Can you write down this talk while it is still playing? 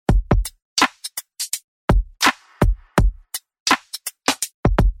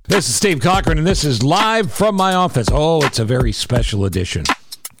This is Steve Cochran, and this is Live from My Office. Oh, it's a very special edition.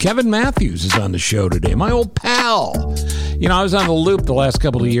 Kevin Matthews is on the show today, my old pal. You know, I was on The Loop the last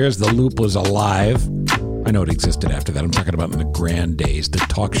couple of years. The Loop was alive. I know it existed after that. I'm talking about in the grand days, the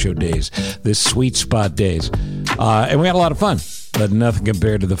talk show days, the sweet spot days. And we had a lot of fun, but nothing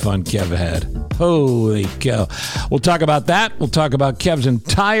compared to the fun Kev had. Holy cow. We'll talk about that. We'll talk about Kev's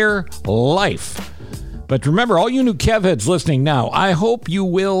entire life. But remember, all you new Kev heads listening now, I hope you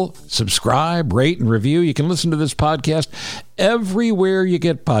will subscribe, rate, and review. You can listen to this podcast everywhere you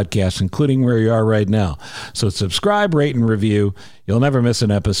get podcasts, including where you are right now. So subscribe, rate, and review. You'll never miss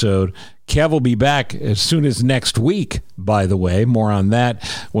an episode. Kev will be back as soon as next week, by the way. More on that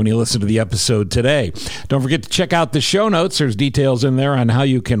when you listen to the episode today. Don't forget to check out the show notes. There's details in there on how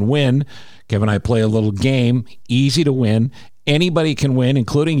you can win. Kev and I play a little game, easy to win. Anybody can win,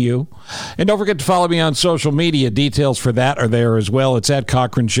 including you. And don't forget to follow me on social media. Details for that are there as well. It's at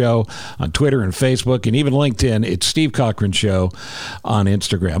Cochran Show on Twitter and Facebook and even LinkedIn. It's Steve Cochran Show on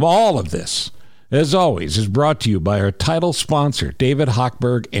Instagram. All of this, as always, is brought to you by our title sponsor, David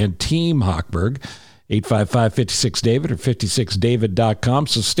Hochberg and Team Hochberg, 855-56-DAVID or 56david.com.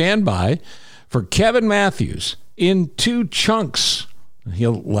 So stand by for Kevin Matthews in two chunks.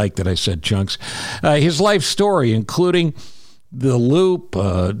 He'll like that I said chunks. His life story, including The Loop,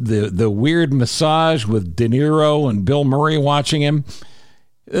 the weird massage with De Niro and Bill Murray watching him,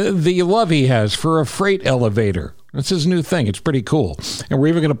 the love he has for a freight elevator. That's his new thing. It's pretty cool. And we're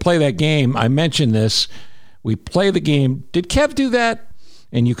even going to play that game. I mentioned this. We play the game. Did Kev do that?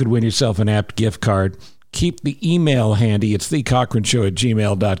 And you could win yourself an apt gift card. Keep the email handy. It's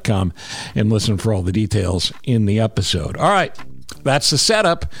thecochranshow@gmail.com and listen for all the details in the episode. All right. That's the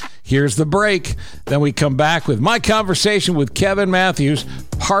setup. Here's the break. Then we come back with my conversation with Kevin Matthews,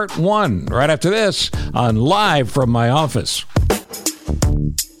 part one, right after this on Live from My Office.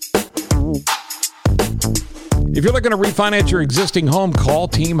 If you're looking to refinance your existing home, call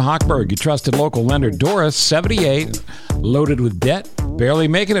Team Hochberg, your trusted local lender. Doris, 78, loaded with debt, barely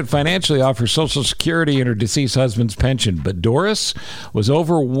making it financially off her Social Security and her deceased husband's pension. But Doris was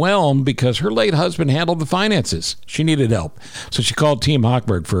overwhelmed because her late husband handled the finances. She needed help, so she called Team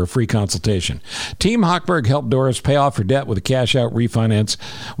Hochberg for a free consultation. Team Hochberg helped Doris pay off her debt with a cash-out refinance,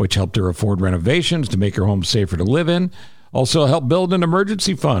 which helped her afford renovations to make her home safer to live in. Also helped build an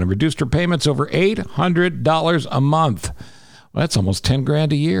emergency fund and reduced her payments over $800 a month. Well, that's almost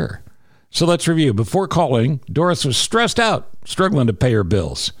 $10,000 a year. So let's review. Before calling, Doris was stressed out, struggling to pay her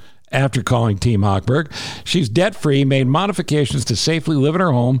bills. After calling Team Hochberg, she's debt-free, made modifications to safely live in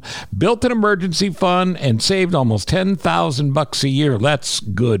her home, built an emergency fund, and saved almost $10,000 a year. That's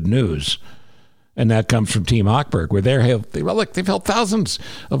good news. And that comes from Team Hochberg, where they've helped thousands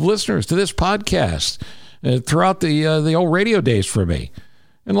of listeners to this podcast throughout the old radio days for me.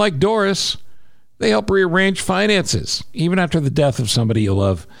 And like Doris, they help rearrange finances, even after the death of somebody you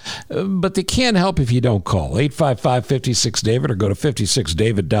love. But they can't help if you don't call. 855-56-DAVID or go to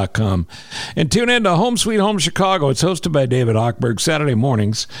 56david.com. And tune in to Home Sweet Home Chicago. It's hosted by David Hochberg, Saturday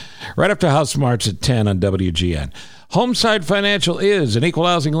mornings, right after House Smarts at 10 on WGN. Homeside Financial is an equal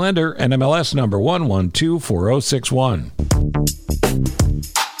housing lender, and MLS number 1124061.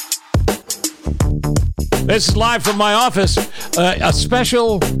 This is Live from My Office, a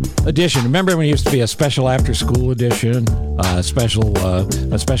special edition. Remember when it used to be a special after-school edition, a special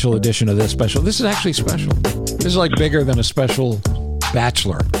edition of this special? This is actually special. This is like bigger than a special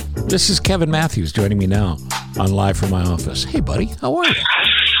Bachelor. This is Kevin Matthews joining me now on Live from My Office. Hey, buddy, how are you?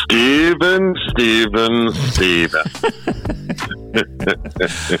 Steven.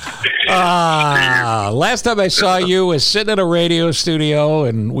 Last time I saw you was sitting in a radio studio,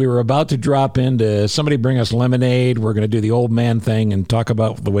 and we were about to drop into somebody bring us lemonade. We're going to do the old man thing and talk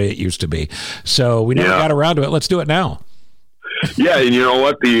about the way it used to be. So we never got around to it. Let's do it now. Yeah, and you know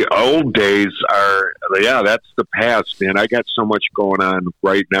what? The old days are, that's the past, man. I got so much going on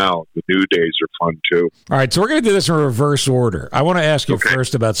right now. The new days are fun, too. All right, so we're going to do this in reverse order. I want to ask you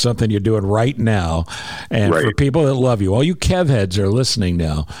first about something you're doing right now. And for people that love you, all you Kev heads are listening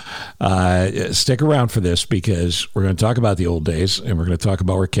now, stick around for this because we're going to talk about the old days, and we're going to talk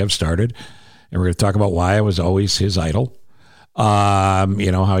about where Kev started, and we're going to talk about why I was always his idol. How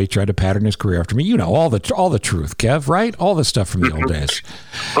he tried to pattern his career after me. You know, all the truth, Kev, right? All the stuff from the old days.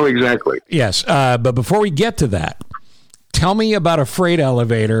 Oh, exactly. Yes. But before we get to that, tell me about a freight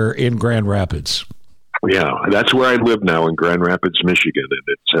elevator in Grand Rapids. Yeah, that's where I live now in Grand Rapids, Michigan.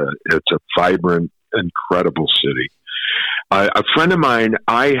 And it's a vibrant, incredible city. A friend of mine,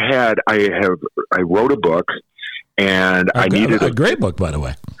 I wrote a book and I needed a great book, by the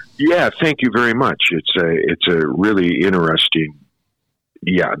way. Yeah, thank you very much. It's a really interesting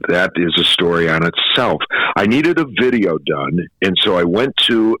yeah, that is a story on itself. I needed a video done, and so I went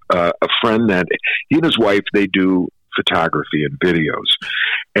to a friend that he and his wife, they do photography and videos,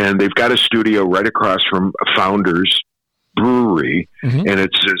 and they've got a studio right across from Founders Brewery, and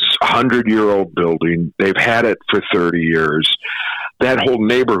it's this 100-year-old building. They've had it for 30 years. That whole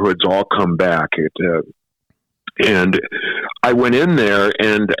neighborhood's all come back. And I went in there,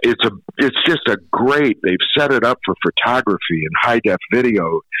 and it's just a great. They've set it up for photography and high def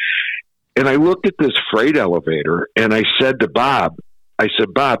video. And I looked at this freight elevator, and I said to Bob,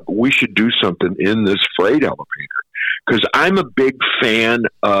 Bob, we should do something in this freight elevator, because I'm a big fan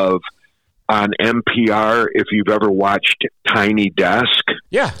of, on NPR, if you've ever watched Tiny Desk.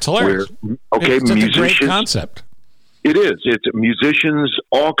 Yeah, it's hilarious. It's a great concept. It is. It's musicians,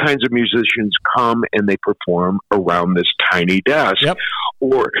 all kinds of musicians come and they perform around this tiny desk. Yep.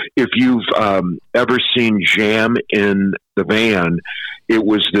 Or if you've ever seen Jam in the Van, it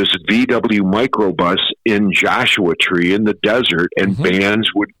was this VW microbus in Joshua Tree in the desert, and bands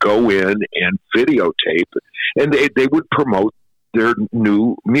would go in and videotape, and they would promote their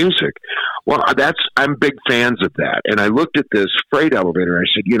new music. Well, I'm big fans of that. And I looked at this freight elevator. I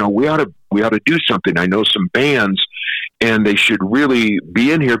said, we ought to do something. I know some bands, and they should really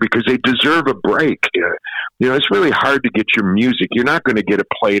be in here because they deserve a break. It's really hard to get your music. You're not going to get it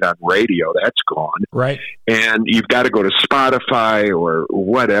played on radio. That's gone. Right. And you've got to go to Spotify or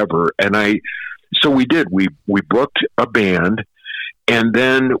whatever. And so we did. We booked a band. And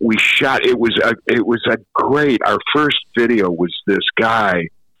then we shot. It was a great. Our first video was this guy,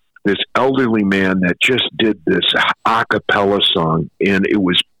 this elderly man that just did this a cappella song, and it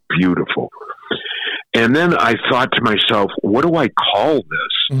was beautiful. And then I thought to myself, what do I call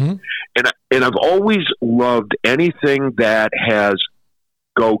this? And I've always loved anything that has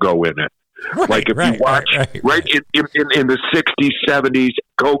go-go in it. Right, like if you watch in the 60s, 70s,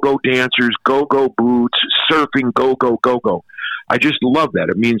 go-go dancers, go-go boots, surfing, go-go. I just love that.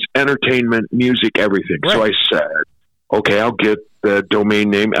 It means entertainment, music, everything. Right. So I said, okay, I'll get the domain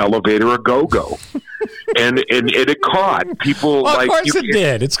name Elevator a Go-Go. and it caught people. Well, of course it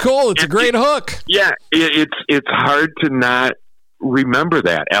did. It's cool. It's a great hook. Yeah. It's hard to not remember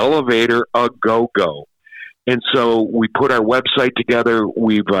that. Elevator a Go-Go. And so we put our website together.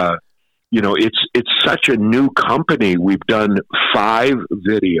 We've, it's such a new company. We've done 5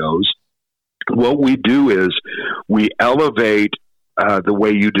 videos. What we do is we elevate the way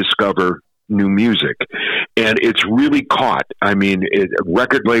you discover new music, and it's really caught. I mean,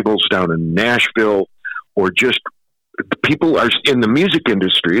 record labels down in Nashville, or just people are in the music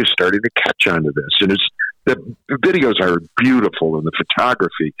industry is starting to catch on to this, and the videos are beautiful, and the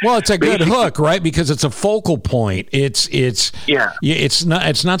photography. Well, it's a good hook, right? Because it's a focal point. It's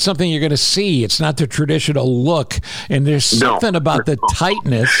not something you're going to see. It's not the traditional look, and there's something about the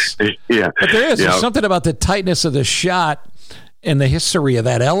tightness. Yeah, but there's something about the tightness of the shot and the history of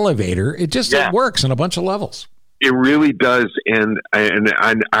that elevator. It just it works on a bunch of levels. It really does, and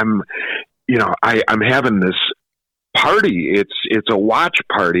I'm having this party. It's a watch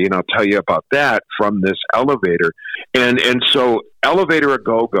party, and I'll tell you about that from this elevator. And so Elevator a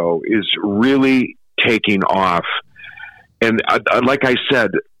Go-Go is really taking off. And like I said,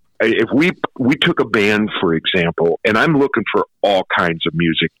 if we took a band, for example, and I'm looking for all kinds of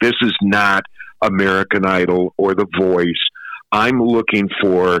music. This is not American Idol or The Voice. I'm looking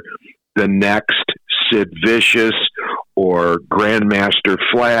for the next Sid Vicious or Grandmaster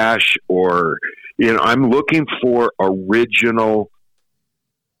Flash, or I'm looking for original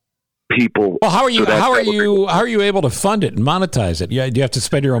people. Well, how are you able to fund it and monetize it? Do you have to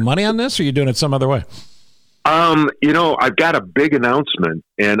spend your own money on this, or are you doing it some other way? I've got a big announcement,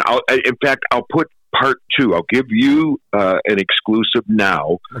 and I'll put part 2. I'll give you an exclusive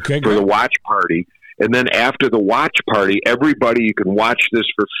now for the watch party. And then after the watch party, everybody, you can watch this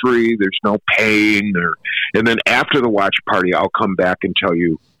for free. There's no paying. And then after the watch party, I'll come back and tell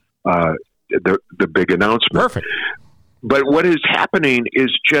you the big announcement. Perfect. But what is happening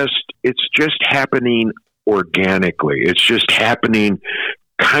is it's just happening organically. It's just happening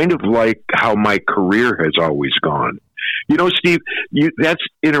kind of like how my career has always gone. Steve, that's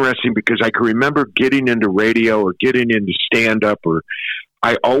interesting, because I can remember getting into radio or getting into stand-up, or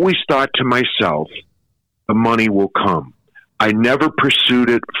I always thought to myself, the money will come. I never pursued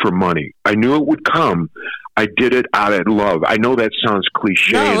it for money. I knew it would come. I did it out of love. I know that sounds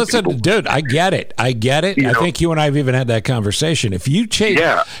cliche. No, listen, dude, I get it. I think you and I have even had that conversation. If you chase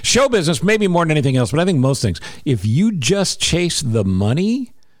show business, maybe more than anything else, but I think most things, if you just chase the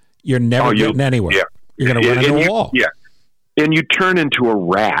money, you're never getting anywhere. Yeah. You're going to run into a wall. Yeah. and you turn into a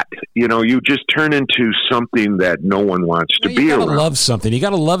rat. You just turn into something that no one wants to be around. You got to love something. You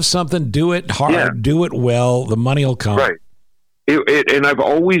got to love something. Do it hard. Do it well. The money will come. Right. And I've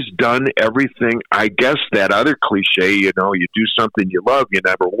always done everything. I guess that other cliche, you do something you love, you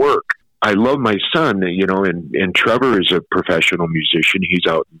never work. I love my son, and Trevor is a professional musician. He's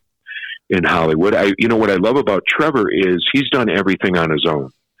out in Hollywood. What I love about Trevor is he's done everything on his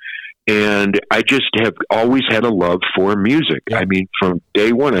own. And I just have always had a love for music. Yeah. I mean, from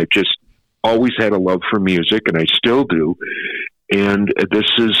day one, I just always had a love for music, and I still do. And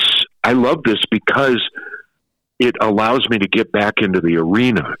I love this because it allows me to get back into the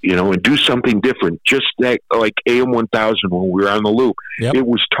arena, and do something different. Just like AM 1000 when we were on the loop. Yep. It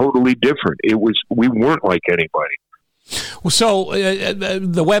was totally different. We weren't like anybody. Well, so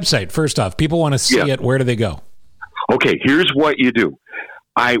the website, first off, people want to see it. Where do they go? Okay, here's what you do.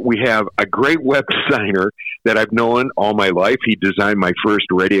 We have a great web designer that I've known all my life. He designed my first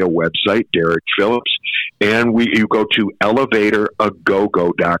radio website, Derek Phillips, and you go to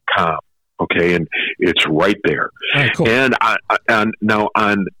elevatораgogo.com. Okay, and it's right there. Oh, cool. And now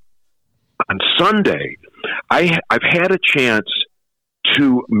on Sunday, I've had a chance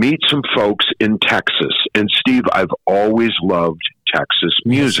to meet some folks in Texas. And Steve, I've always loved Texas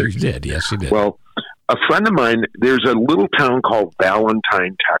music. Yes, you did. Well, a friend of mine, there's a little town called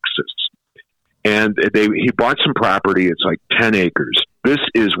Valentine, Texas. And he bought some property. It's like 10 acres. This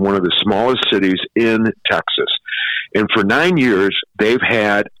is one of the smallest cities in Texas. And for 9 years, they've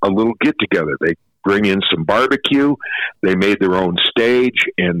had a little get-together. They bring in some barbecue. They made their own stage,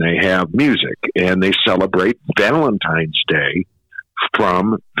 and they have music. And they celebrate Valentine's Day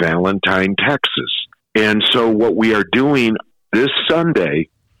from Valentine, Texas. And so what we are doing this Sunday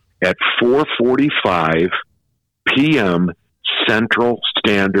at 4:45 p.m. Central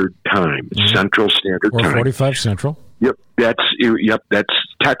Standard Time. Mm-hmm. Central Standard Time. 4:45 Central. Yep, that's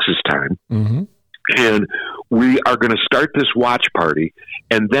Texas time. Mm-hmm. And we are going to start this watch party,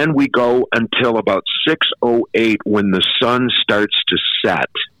 and then we go until about 6:08 when the sun starts to set,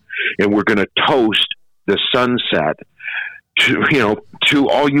 and we're going to toast the sunset to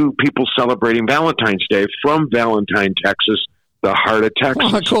all you people celebrating Valentine's Day from Valentine, Texas, the heart of Texas. Well,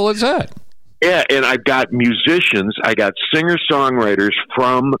 how cool is that? Yeah, and I've got musicians, I got singer-songwriters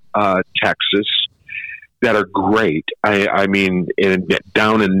from Texas that are great. I mean,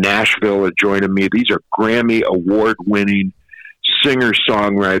 down in Nashville are joining me. These are Grammy award-winning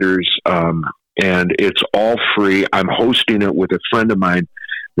singer-songwriters, and it's all free. I'm hosting it with a friend of mine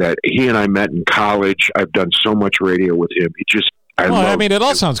that he and I met in college. I've done so much radio with him. It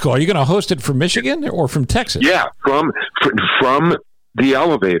all sounds cool. Are you going to host it from Michigan or from Texas? Yeah, from the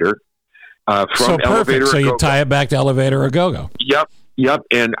Elevator. So perfect. So you tie it back to Elevator a Go-Go. Yep.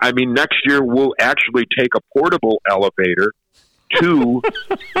 And I mean, next year we'll actually take a portable elevator to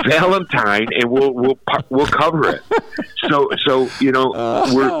Valentine, and we'll cover it. So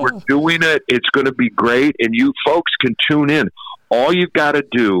we're doing it. It's going to be great, and you folks can tune in. All you've got to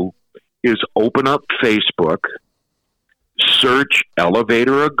do is open up Facebook, search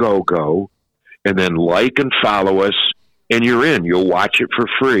Elevator a Go-Go, and then like and follow us, and you're in. You'll watch it for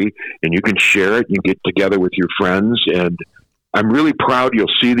free, and you can share it. You get together with your friends, and I'm really proud. You'll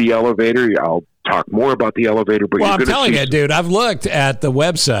see the elevator. I'll talk more about the elevator. But I'm telling you, dude, I've looked at the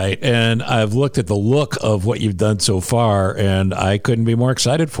website, and I've looked at the look of what you've done so far, and I couldn't be more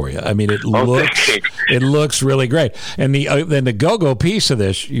excited for you. I mean, it looks really great. And the Go-Go piece of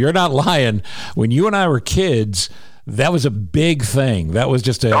this, you're not lying. When you and I were kids, that was a big thing. That was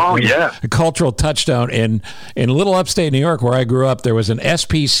just a cultural touchdown. In little upstate New York, where I grew up, there was an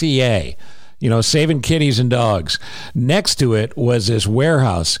SPCA, saving kitties and dogs. Next to it was this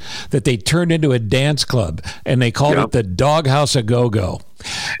warehouse that they turned into a dance club, and they called it the Doghouse a Go-Go.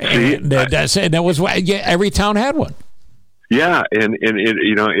 And that was why every town had one. Yeah, and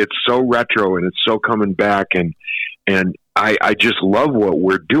it's so retro, and it's so coming back, and I just love what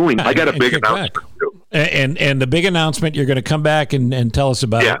we're doing. I got a big announcement too. And the big announcement, you're going to come back and tell us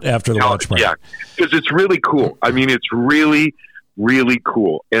about it after the watch party. Yeah, because it's really cool. I mean, it's really, really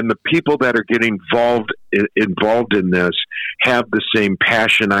cool. And the people that are getting involved in this have the same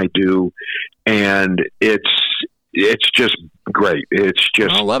passion I do, and it's just great. It's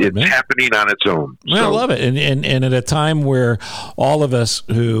happening on its own. Well, I love it. And at a time where all of us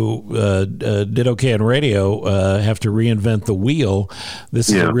who did okay on radio have to reinvent the wheel, this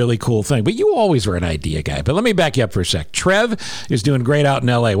is a really cool thing. But you always were an idea guy. But let me back you up for a sec. Trev is doing great out in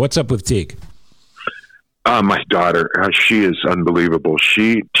L.A. What's up with Teague? My daughter, she is unbelievable.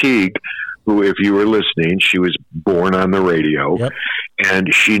 Teague who, if you were listening, she was born on the radio, Yep.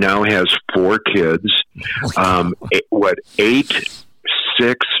 and she now has 4 kids. 8,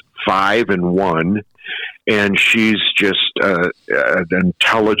 6, 5, and 1, and she's just an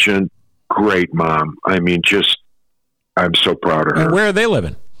intelligent, great mom. I mean, I'm so proud of her. And where are they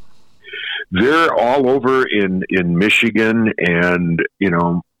living? They're all over in Michigan, and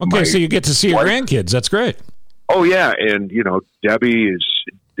Okay, so you get to see your grandkids. That's great. Oh yeah, and Debbie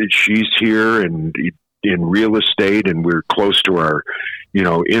she's here and in real estate, and we're close to our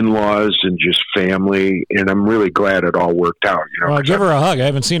in-laws and just family, and I'm really glad it all worked out. Well, give her a hug. I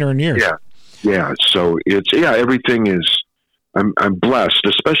haven't seen her in years. Yeah. So everything is. I'm blessed,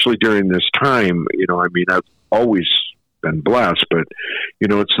 especially during this time. I mean, I've always been blessed, but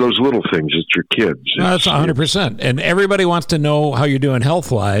it's those little things. It's your kids. That's 100%. And everybody wants to know how you're doing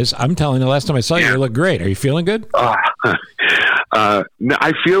health-wise. I'm telling you, last time I saw you, you look great. Are you feeling good? I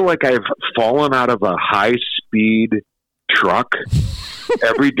feel like I've fallen out of a high-speed truck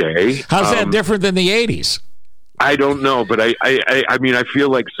every day. How's that different than the 80s? I don't know, but I mean, I feel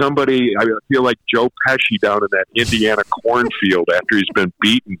like I feel like Joe Pesci down in that Indiana cornfield after he's been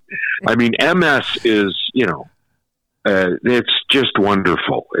beaten. I mean, MS is, it's just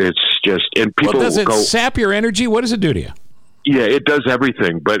wonderful. It's just, and people does it go, sap your energy? What does it do to you? Yeah, it does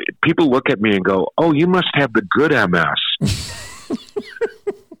everything. But people look at me and go, "Oh, you must have the good MS."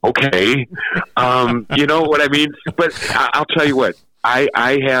 Okay, you know what I mean. But I'll tell you what.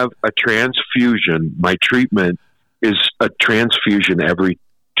 I have a transfusion. My treatment is a transfusion every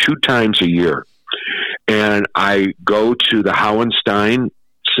 2 times a year, and I go to the Hauenstein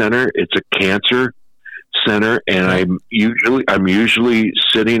Center. It's a cancer center, and I'm usually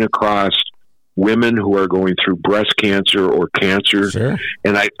sitting across women who are going through breast cancer or cancer. Sure.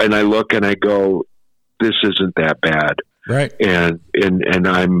 And I look and I go, this isn't that bad. Right. And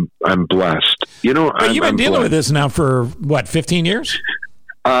I'm blessed. But you've been dealing with this now for what, 15 years?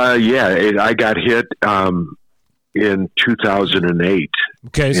 I got hit in 2008.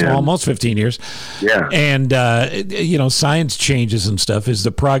 Okay, so almost 15 years. Yeah. And science changes and stuff. Is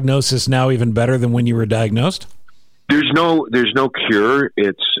the prognosis now even better than when you were diagnosed? There's no cure.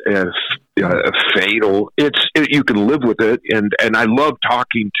 It's fatal. You can live with it, and I love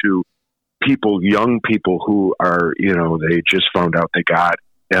talking to people, young people who are, they just found out they got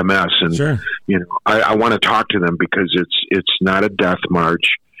MS, and sure. I want to talk to them because it's not a death march.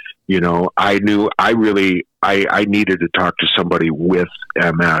 I needed to talk to somebody with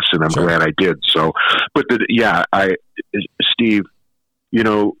MS, and I'm sure. glad I did. So, but Steve,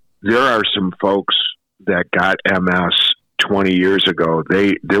 there are some folks that got MS 20 years ago.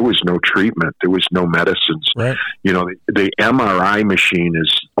 There was no treatment. There was no medicines. Right. The MRI machine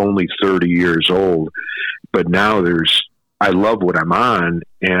is only 30 years old, but now I love what I'm on.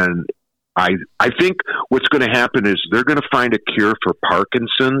 And I think what's going to happen is they're going to find a cure for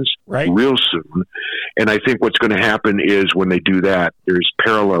Parkinson's real soon. And I think what's going to happen is when they do that, there's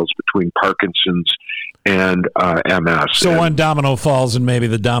parallels between Parkinson's and MS. So one domino falls, and maybe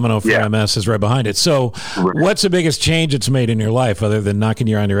the domino for MS is right behind it. So what's the biggest change it's made in your life other than knocking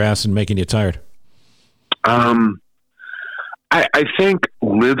you on your ass and making you tired? I think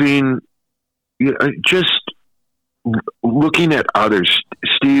living, just looking at others.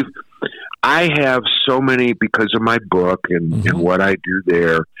 Steve, I have so many, because of my book and what I do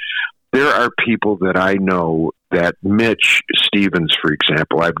there are people that I know that Mitch Stevens, for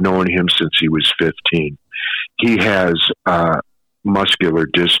example, I've known him since he was 15. He has muscular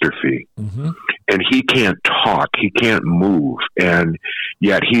dystrophy, and he can't talk. He can't move, and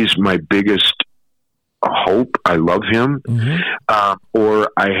yet he's my biggest hope. I love him. Or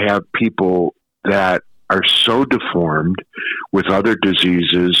I have people that are so deformed with other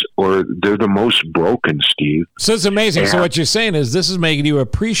diseases, or they're the most broken, Steve. So it's amazing. So what you're saying is this is making you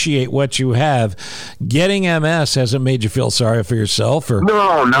appreciate what you have. Getting MS hasn't made you feel sorry for yourself? Or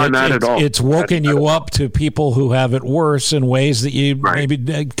no, not at all. It's woken you up to people who have it worse in ways that you maybe...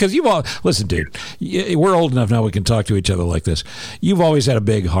 Because listen, dude, we're old enough now we can talk to each other like this. You've always had a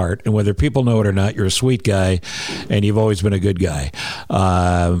big heart, and whether people know it or not, you're a sweet guy, and you've always been a good guy.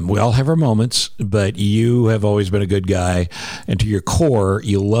 We all have our moments, but you have always been a good guy, and to your core,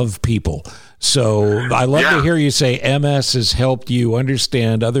 you love people. So I love to hear you say MS has helped you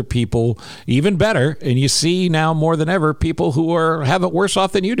understand other people even better, and you see now more than ever people who have it worse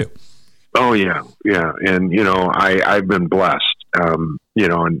off than you do. Oh yeah, and I've been blessed. And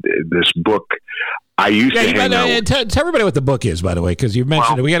this book, I used to hang out. Tell everybody what the book is, by the way, because you've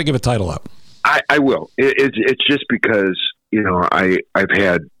mentioned it. We got to give a title up. I will. It's just because I've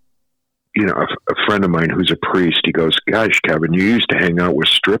had a friend of mine who's a priest, he goes, "Gosh, Kevin, you used to hang out with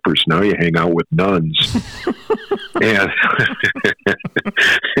strippers. Now you hang out with nuns." and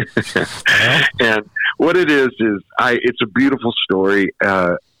and what it is it's a beautiful story.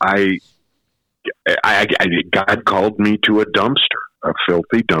 God called me to a dumpster, a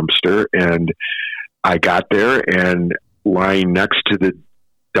filthy dumpster, and I got there, and lying next to the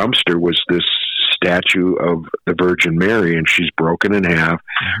dumpster was this statue of the Virgin Mary, and she's broken in half.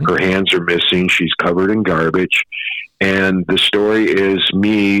 Her hands are missing. She's covered in garbage. And the story is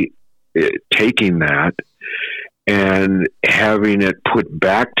me taking that and having it put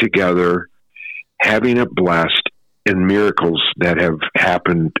back together, having it blessed, and miracles that have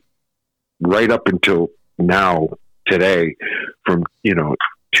happened right up until now, today, from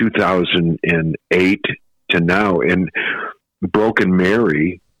 2008 to now. And Broken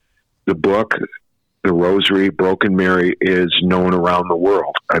Mary, the book, the Rosary, Broken Mary, is known around the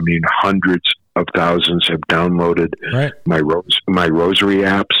world. I mean, hundreds of thousands have downloaded my Rosary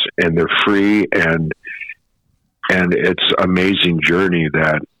apps, and they're free, and it's an amazing journey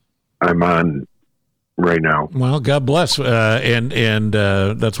that I'm on right now. Well, God bless, and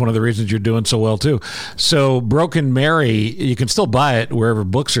that's one of the reasons you're doing so well too. So, Broken Mary, you can still buy it wherever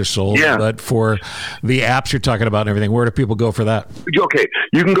books are sold. Yeah. But for the apps you're talking about and everything, where do people go for that? Okay,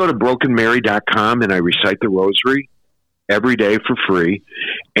 you can go to brokenmary.com, and I recite the Rosary every day for free.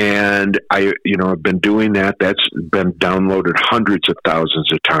 And I've been doing that. That's been downloaded hundreds of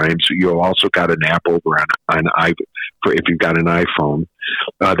thousands of times. You've also got an app over on if you've got an iPhone.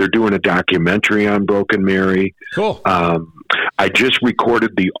 They're doing a documentary on Broken Mary. Cool. I just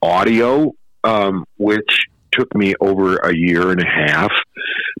recorded the audio, which took me over a year and a half,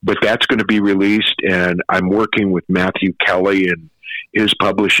 but that's going to be released. And I'm working with Matthew Kelly and his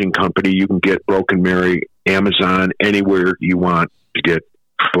publishing company. You can get Broken Mary, Amazon, anywhere you want to get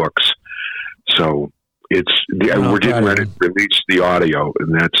books. So we're getting ready to release the audio,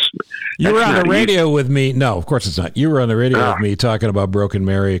 and you were on the radio with me. No, of course it's not. You were on the radio with me talking about Broken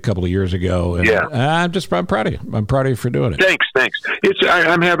Mary a couple of years ago. And I'm proud of you. I'm proud of you for doing it. Thanks.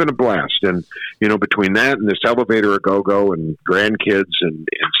 I'm having a blast, and between that and this elevator a go and grandkids and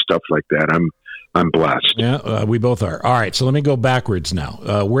stuff like that, I'm blessed. Yeah, we both are. All right, so let me go backwards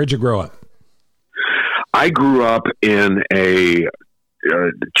now. Where'd you grow up? I grew up in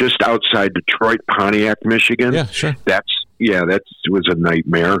just outside Detroit, Pontiac, Michigan. Yeah, sure. That was a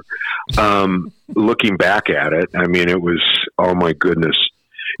nightmare. Looking back at it, I mean, it was, oh my goodness.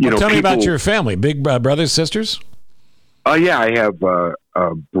 Tell me about your family. Big brothers, sisters? Yeah, I have a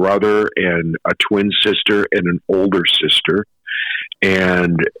brother and a twin sister and an older sister.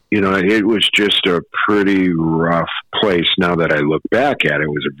 And, it was just a pretty rough place. Now that I look back at it, it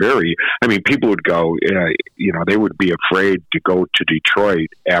was people would go, they would be afraid to go to Detroit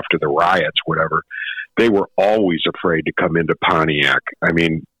after the riots, whatever. They were always afraid to come into Pontiac. I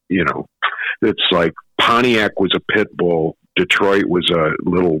mean, it's like Pontiac was a pit bull. Detroit was a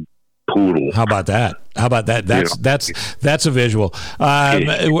little poodle. How about that? That's a visual.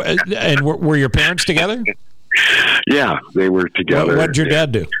 And were your parents together? Yeah, they were together. What did your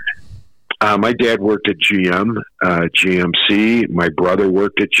dad do? My dad worked at GMC. My brother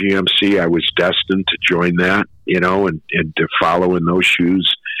worked at GMC. I was destined to join that, and to follow in those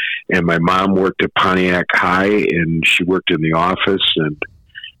shoes. And my mom worked at Pontiac High, and she worked in the office. And,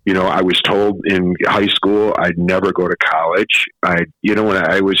 I was told in high school I'd never go to college. When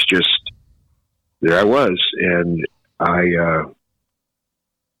I was just, there I was. And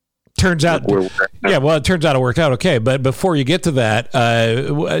turns out, it turns out it worked out okay. But before you get to that,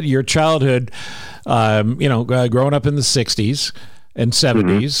 your childhood, growing up in the 60s and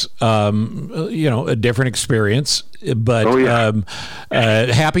 70s, a different experience. But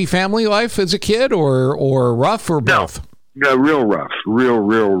happy family life as a kid, or rough, or both? No, real rough, real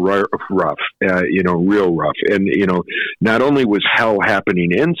rough, real rough. And, not only was hell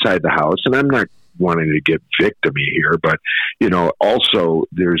happening inside the house, and I'm not wanting to get victim-y here, but also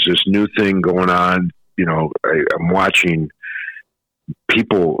there's this new thing going on. I'm watching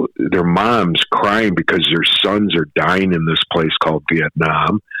people, their moms crying because their sons are dying in this place called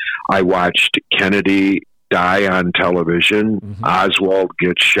Vietnam. I watched Kennedy die on television. Mm-hmm. Oswald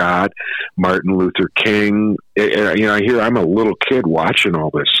gets shot. Martin Luther King. I'm a little kid watching all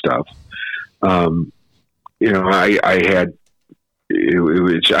this stuff. I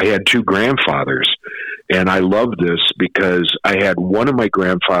had two grandfathers, and I love this because I had one of my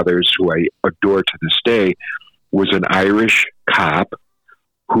grandfathers, who I adore to this day, was an Irish cop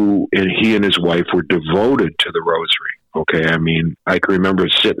and he and his wife were devoted to the Rosary. Okay. I mean, I can remember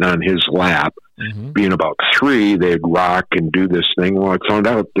sitting on his lap, being about 3, they'd rock and do this thing. Well, I found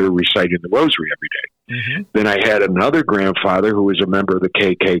out they're reciting the rosary every day. Then I had another grandfather who was a member of the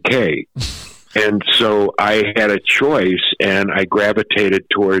KKK. And so I had a choice, and I gravitated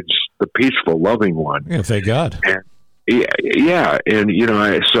towards the peaceful, loving one. Yeah, thank God. And yeah. And,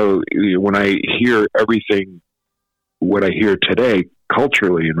 so when I hear everything, what I hear today,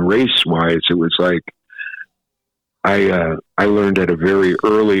 culturally and race-wise, it was like, I learned at a very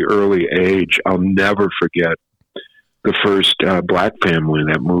early age. I'll never forget the first black family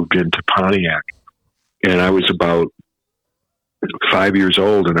that moved into Pontiac, and I was about 5 years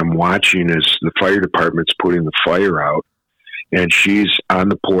old, and I'm watching as the fire department's putting the fire out, and she's on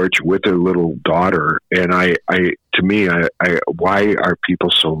the porch with her little daughter. And to me, why are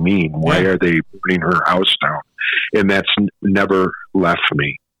people so mean? Why are they burning her house down? And that's never left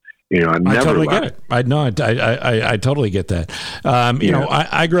me. I totally get it. I totally get that.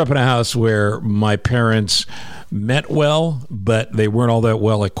 I grew up in a house where my parents meant well, but they weren't all that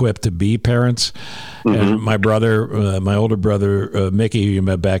well equipped to be parents. And my older brother, Mickey, who you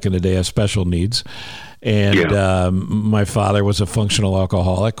met back in the day, has special needs. And my father was a functional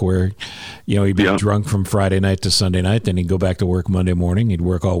alcoholic where, he'd be drunk from Friday night to Sunday night. Then he'd go back to work Monday morning. He'd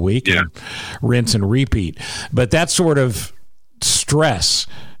work all week and rinse and repeat. But that sort of stress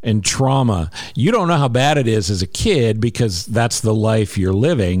and trauma, you don't know how bad it is as a kid because that's the life you're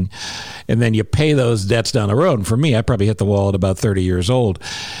living, and then you pay those debts down the road. And for me, I probably hit the wall at about 30 years old,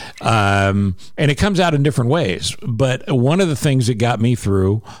 and it comes out in different ways. But one of the things that got me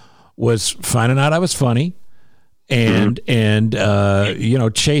through was finding out I was funny, and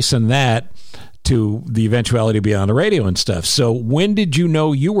chasing that to the eventuality to be on the radio and stuff. So when did you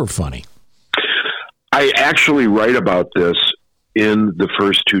know you were funny? I actually write about this in the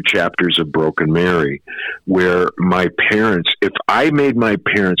first 2 chapters of Broken Mary, where my parents, if I made my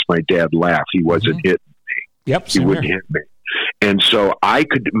dad laugh, he wasn't hitting me. Yep. He wouldn't hit me. And so I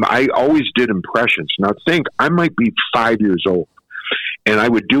always did impressions. Now think, I might be 5 years old, and I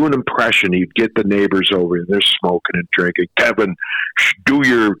would do an impression. He'd get the neighbors over and they're smoking and drinking. Kevin, do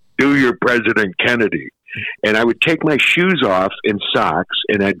your President Kennedy. And I would take my shoes off in socks,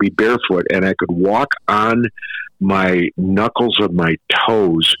 and I'd be barefoot, and I could walk on my knuckles of my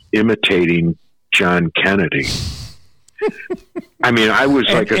toes imitating John Kennedy. I mean, I was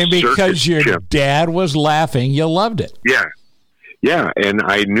like a circus And because your chimp. dad was laughing, you loved it. Yeah, and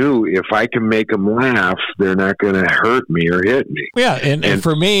I knew if I can make them laugh, they're not going to hurt me or hit me. Yeah, and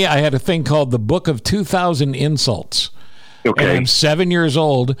for me, I had a thing called the Book of 2,000 Insults. Okay. And I'm 7 years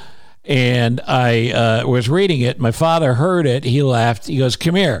old, and I was reading it. My father heard it. He laughed. He goes,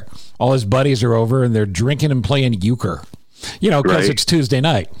 "Come here." All his buddies are over, and they're drinking and playing euchre, because it's Tuesday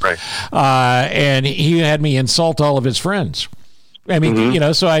night. Right. And he had me insult all of his friends. I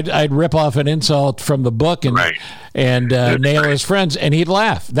mean, so I'd rip off an insult from the book and nail his friends, and he'd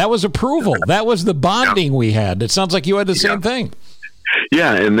laugh. That was approval. That was the bonding we had. It sounds like you had the same thing.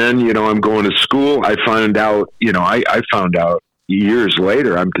 Yeah, and then, I'm going to school. I found out, I found out years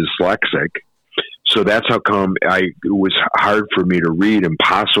later I'm dyslexic. So that's how come it was hard for me to read,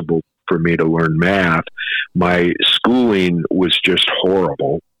 impossible for me to learn math. My schooling was just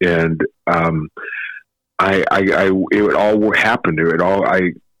horrible. And it all happened. It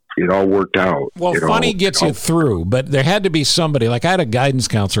all worked out. Well, funny gets you through, but there had to be somebody. Like I had a guidance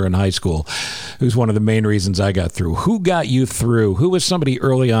counselor in high school who's one of the main reasons I got through. Who got you through? Who was somebody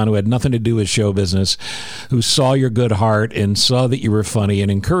early on who had nothing to do with show business, who saw your good heart and saw that you were funny and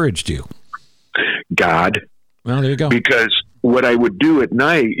encouraged you? God. Well, there you go. Because what I would do at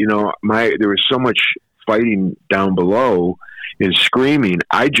night, there was so much fighting down below and screaming.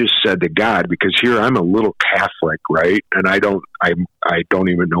 I just said to God, because here I'm a little Catholic, right? And I don't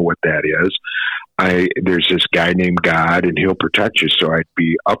even know what that is. There's this guy named God, and he'll protect you. So I'd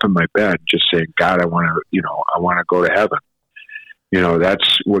be up in my bed just saying, God, I want to go to heaven.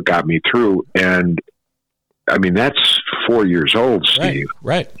 That's what got me through. And I mean, that's 4 years old, Steve.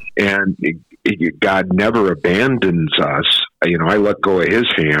 Right. And God never abandons us. I let go of his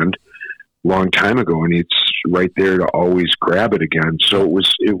hand a long time ago, and it's right there to always grab it again. So it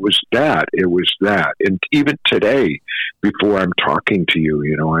was that. And even today, before I'm talking to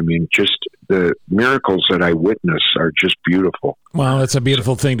you, just the miracles that I witness are just beautiful. Well, it's a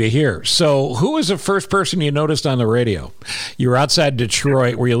beautiful thing to hear. So who was the first person you noticed on the radio? You were outside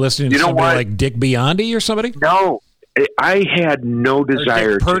Detroit. Were you listening to somebody like Dick Biondi or somebody? No, I had no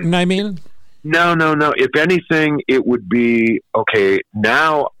desire. Dick Burton, I mean? No. If anything, it would be, okay,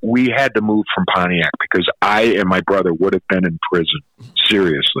 now we had to move from Pontiac because I and my brother would have been in prison.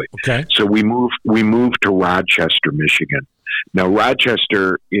 Seriously. Okay. So we moved to Rochester, Michigan. Now,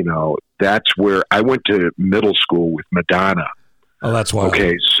 Rochester, that's where I went to middle school with Madonna. Oh, that's wild.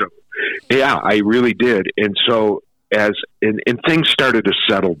 Okay. So, yeah, I really did. And so and things started to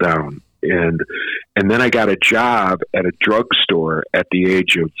settle down. And then I got a job at a drugstore at the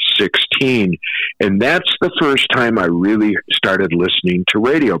age of 16. And that's the first time I really started listening to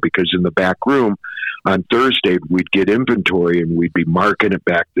radio, because in the back room on Thursday, we'd get inventory and we'd be marking it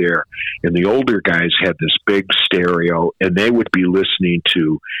back there. And the older guys had this big stereo, and they would be listening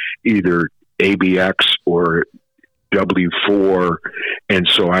to either ABX or W4. And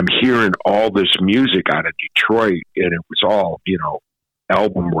so I'm hearing all this music out of Detroit, and it was all,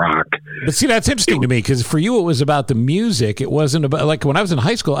 album rock. But see, that's interesting to me, because for you it was about the music. It wasn't about, like, when I was in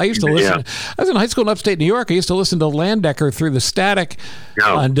high school, I used to listen. Yeah. I was in high school in upstate New York. I used to listen to Landecker through the static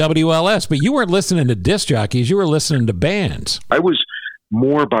on WLS. But you weren't listening to disc jockeys. You were listening to bands. I was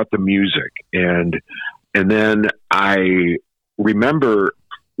more about the music, and then I remember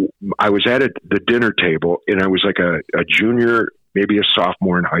I was at the dinner table, and I was like a junior, maybe a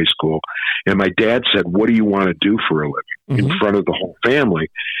sophomore in high school. And my dad said, "What do you want to do for a living?" in front of the whole family.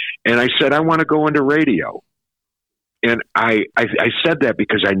 And I said, "I want to go into radio." And I said that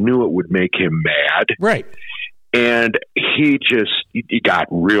because I knew it would make him mad. Right. And he got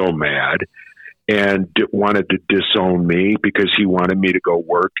real mad and wanted to disown me because he wanted me to go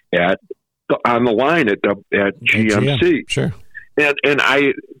work on the line at GMC. Sure. And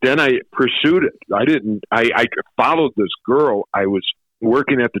I pursued it. I followed this girl. I was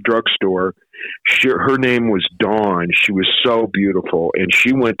working at the drugstore. Her name was Dawn. She was so beautiful, and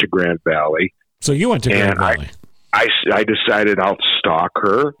she went to Grand Valley. So you went to Grand Valley. I decided I'll stalk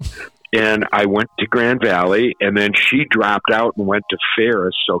her, and I went to Grand Valley, and then she dropped out and went to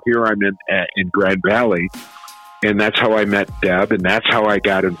Ferris. So here I'm in Grand Valley, and that's how I met Deb, and that's how I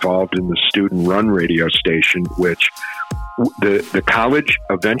got involved in the student-run radio station, which the college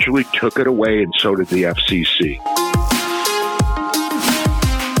eventually took it away, and so did the FCC.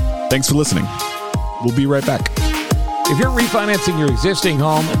 Thanks for listening. We'll be right back. If you're refinancing your existing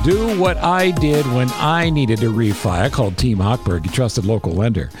home, do what I did when I needed to refi. I called Team Hochberg, a trusted local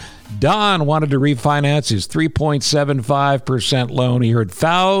lender. Don wanted to refinance his 3.75% loan. He heard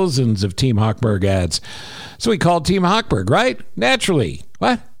thousands of Team Hochberg ads. So he called Team Hochberg, right? Naturally.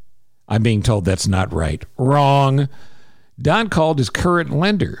 What? I'm being told that's not right. Wrong. Don called his current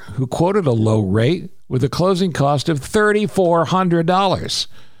lender, who quoted a low rate with a closing cost of $3,400.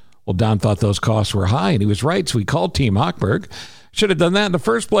 Well, Don thought those costs were high, and he was right, so he called Team Hochberg. Should have done that in the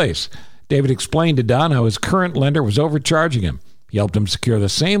first place. David explained to Don how his current lender was overcharging him. He helped him secure the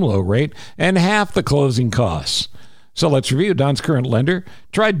same low rate and half the closing costs. So let's review. Don's current lender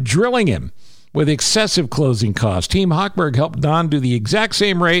tried drilling him with excessive closing costs. Team Hochberg helped Don do the exact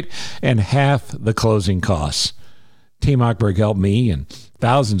same rate and half the closing costs. Team Hochberg helped me and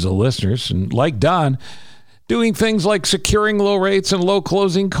thousands of listeners, and like Don, doing things like securing low rates and low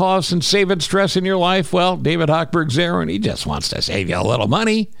closing costs and saving stress in your life. Well, David Hochberg's there, and he just wants to save you a little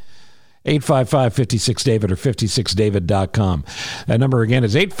money. 855-56-DAVID or 56david.com. That number again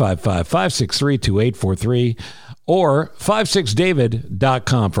is 855-563-2843 or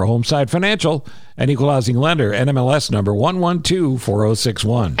 56david.com for Homeside Financial, an equal housing lender, NMLS number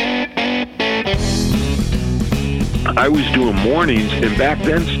 1124061. I was doing mornings, and back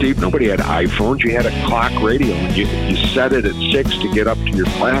then, Steve, nobody had iPhones. You had a clock radio, and you set it at 6 to get up to your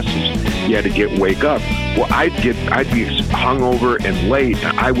classes. You had to wake up. Well, I'd be hungover and late.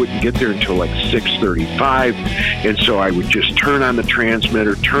 I wouldn't get there until like 6:35, and so I would just turn on the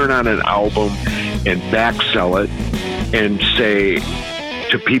transmitter, turn on an album, and back sell it, and say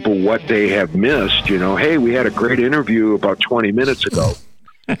to people what they have missed. Hey, we had a great interview about 20 minutes ago.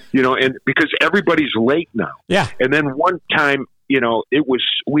 And because everybody's late now. Yeah. And then one time,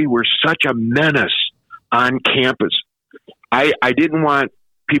 we were such a menace on campus. I didn't want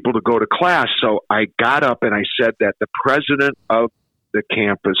people to go to class, so I got up and I said that the president of the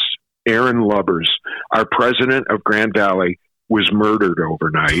campus, Aaron Lubbers, our president of Grand Valley, was murdered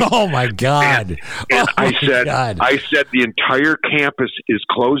overnight. Oh my God. And I said the entire campus is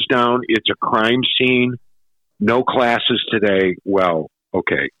closed down. It's a crime scene. No classes today. Well,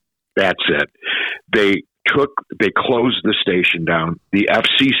 okay, that's it. They closed the station down. The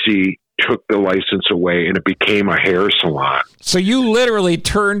FCC took the license away, and it became a hair salon. So you literally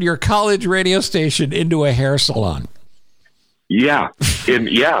turned your college radio station into a hair salon. Yeah, and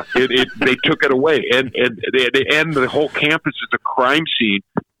they took it away, and the whole campus is a crime scene.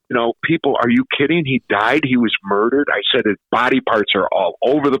 people, are you kidding? He died. He was murdered. I said his body parts are all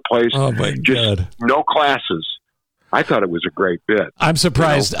over the place. Oh my God. No classes. I thought it was a great bit. I'm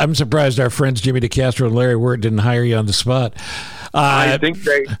surprised. I'm surprised our friends Jimmy DeCastro and Larry Wirt didn't hire you on the spot. I think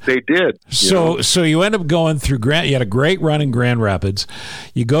they did. So you end up going through you had a great run in Grand Rapids.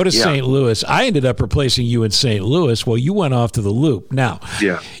 You go to St. Louis. I ended up replacing you in St. Louis. Well, you went off to the Loop. Now,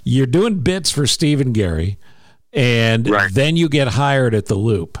 you're doing bits for Steve and Gary, and then you get hired at the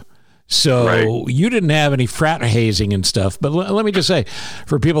Loop. So you didn't have any frat hazing and stuff. But let me just say,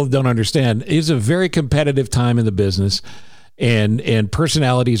 for people that don't understand, it's a very competitive time in the business, and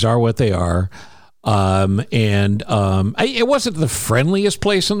personalities are what they are. It wasn't the friendliest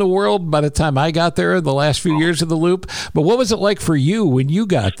place in the world by the time I got there the last few years of the Loop. But what was it like for you when you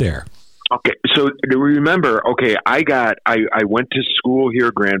got there? Okay, so remember, I went to school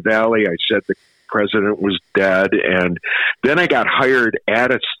here, Grand Valley. I said the president was dead, and then I got hired at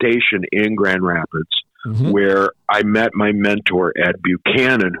a station in Grand Rapids where I met my mentor, Ed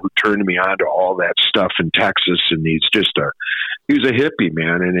Buchanan, who turned me on to all that stuff in Texas. And he was a hippie,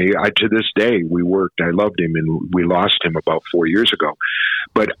 man. And to this day, we worked. I loved him, and we lost him about 4 years ago.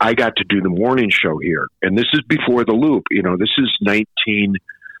 But I got to do the morning show here, and this is before the Loop. This is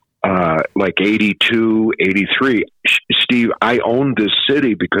 82, 83. Steve, I owned this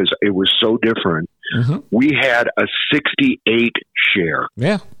city because it was so different. We had a 68 share.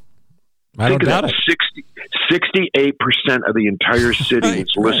 Yeah. I don't doubt it. 68% of the entire city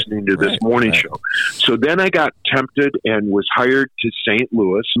was listening to this morning show. So then I got tempted and was hired to St.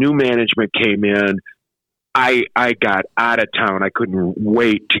 Louis. New management came in. I got out of town. I couldn't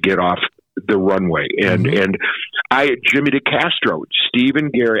wait to get off the runway. And Jimmy DeCastro, Steve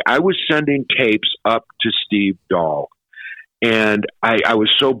and Gary, I was sending tapes up to Steve Dahl. And I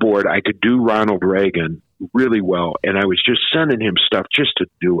was so bored. I could do Ronald Reagan really well. And I was just sending him stuff just to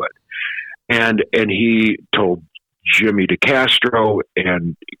do it. And he told Jimmy DeCastro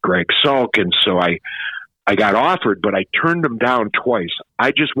and Greg Salk. And so I got offered, but I turned them down twice.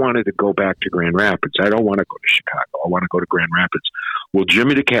 I just wanted to go back to Grand Rapids. I don't want to go to Chicago. I want to go to Grand Rapids. Well,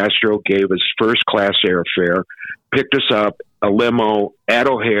 Jimmy DeCastro gave us first-class airfare, picked us up, a limo at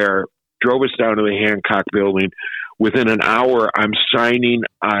O'Hare, drove us down to the Hancock Building. Within an hour, I'm signing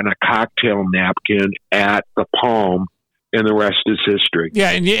on a cocktail napkin at the Palm, and the rest is history.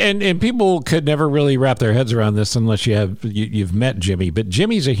 Yeah, and people could never really wrap their heads around this unless you've met Jimmy. But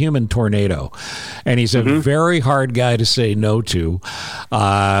Jimmy's a human tornado, and he's a very hard guy to say no to.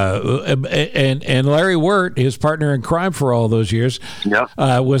 And Larry Wirt, his partner in crime for all those years,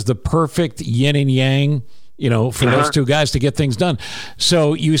 was the perfect yin and yang, for those two guys to get things done.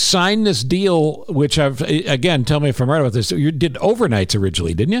 So you signed this deal, which tell me if I'm right about this. You did overnights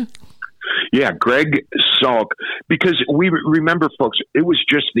originally, didn't you? Yeah, Greg Salk, because we remember, folks, it was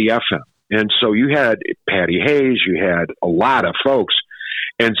just the FM. And so you had Patty Hayes, you had a lot of folks.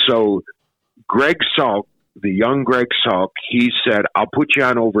 And so Greg Salk, the young Greg Salk, he said, I'll put you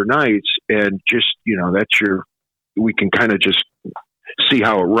on overnights and just, we can kind of just see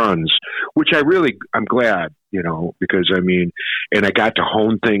how it runs, which I'm glad, because and I got to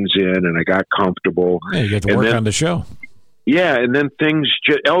hone things in and I got comfortable. Yeah, you get to work on the show. Yeah, and then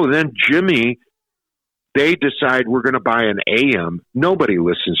then Jimmy, they decide we're going to buy an AM. Nobody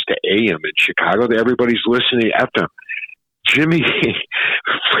listens to AM in Chicago. Everybody's listening to FM. Jimmy,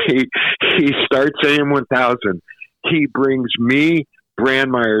 he starts AM 1000. He brings me,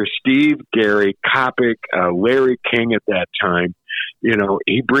 Brandmeier, Steve, Gary, Kopic, Larry King at that time.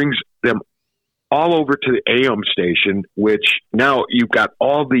 He brings them all over to the AM station, which now you've got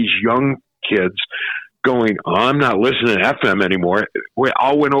all these young kids going, I'm not listening to FM anymore. We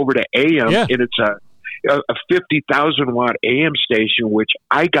all went over to AM, and it's a 50,000 watt AM station, which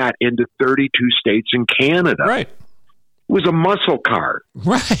I got into 32 states in Canada. Right. It was a muscle car.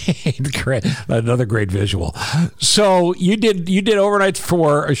 Right. Great. Another great visual. So you did overnights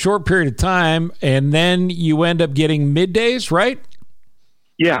for a short period of time, and then you end up getting middays, right?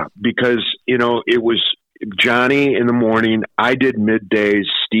 Yeah, because, it was Johnny in the morning. I did middays,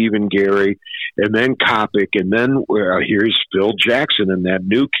 Steve and Gary, and then Kopic, and then here's Phil Jackson and that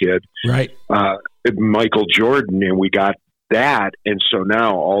new kid, right? Michael Jordan, and we got that, and so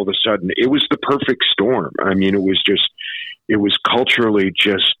now all of a sudden it was the perfect storm. It was culturally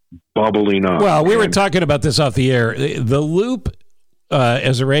just bubbling up. Well, we were talking about this off the air. The Loop,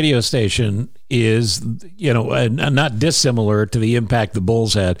 as a radio station, is not dissimilar to the impact the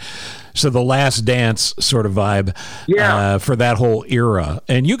Bulls had. So the Last Dance sort of vibe for that whole era.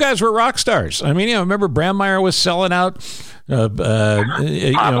 And you guys were rock stars. Remember Brandmeier was selling out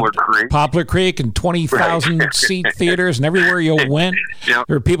Poplar Creek and 20,000 seat theaters, and everywhere you went, there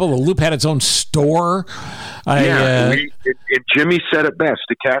were people. The Loop had its own store. And Jimmy said it best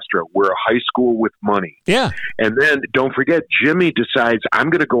to Castro, we're a high school with money. Yeah. And then don't forget, Jimmy decides, I'm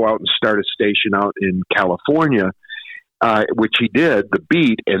going to go out and start a station out in California, which he did, The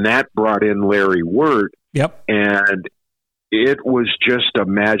Beat, and that brought in Larry Wirt. Yep. And it was just a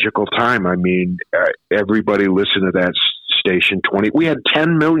magical time. I mean, everybody listened to that station. We had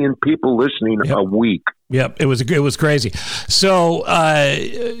 10 million people listening a week. Yep, it was crazy. So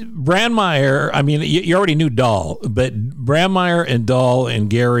Brandmeier, I mean, you already knew Dahl, but Brandmeier and Dahl and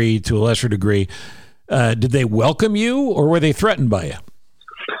Gary, to a lesser degree, did they welcome you, or were they threatened by you?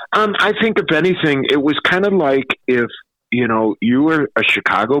 I think, if anything, it was kind of like if you were a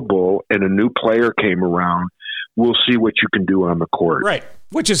Chicago Bull and a new player came around. We'll see what you can do on the court. Right,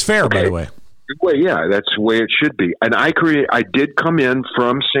 which is fair, by the way. Well, yeah, that's the way it should be. And I did come in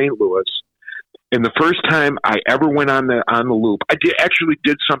from St. Louis, and the first time I ever went on the Loop, I actually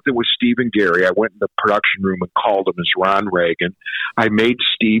did something with Steve and Gary. I went in the production room and called him as Ron Reagan. I made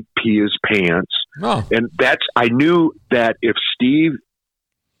Steve pee his pants, and I knew that if Steve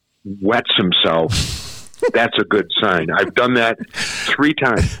wets himself, that's a good sign. I've done that 3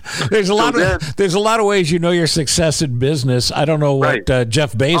 times. There's a lot of ways your success in business. I don't know what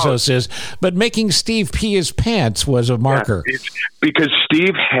Jeff Bezos is, but making Steve pee his pants was a marker. Yeah, because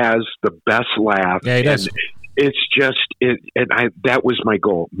Steve has the best laugh. Yeah, he does. It's just that was my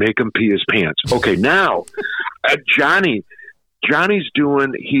goal. Make him pee his pants. Okay, now Johnny's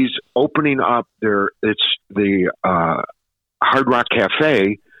he's opening up it's the Hard Rock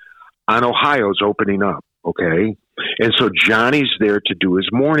Cafe on Ohio's opening up. Okay. And so Johnny's there to do his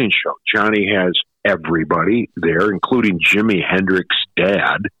morning show. Johnny has everybody there, including Jimi Hendrix's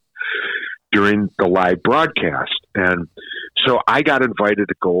dad, during the live broadcast. And so I got invited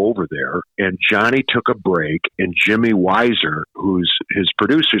to go over there, and Johnny took a break, and Jimmy Weiser, who's his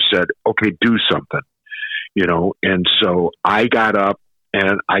producer, said, okay, do something, and so I got up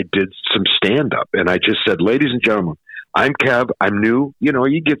and I did some stand up, and I just said, ladies and gentlemen, I'm Kev. I'm new.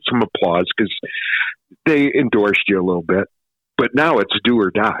 You get some applause because they endorsed you a little bit, but now it's do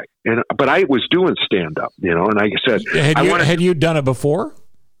or die. But I was doing stand up, and I said, had you done it before?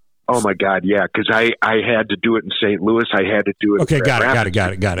 Oh my God, yeah, because I had to do it in St. Louis. I had to do it. Okay,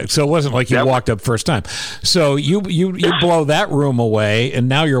 got it. So it wasn't like you walked up first time. So you blow that room away, and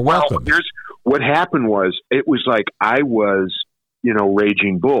now you're welcome. Well, what happened was, it was like I was,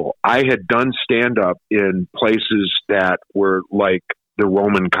 Raging Bull. I had done stand up in places that were like the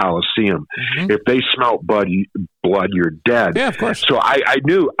Roman Coliseum. Mm-hmm. If they smelt blood, you're dead. Yeah, of course. So I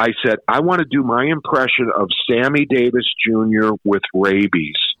knew. I said, I want to do my impression of Sammy Davis Jr. with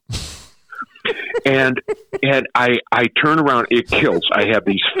rabies. and I turn around, it kills. I have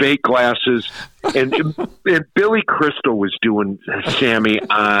these fake glasses, and Billy Crystal was doing Sammy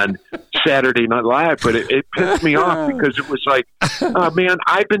on Saturday Night Live, but it pissed me off because it was like, man,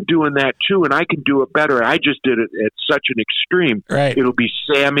 I've been doing that too, and I can do it better. I just did it at such an extreme. Right. It'll be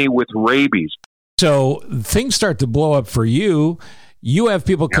Sammy with rabies. So things start to blow up for you. You have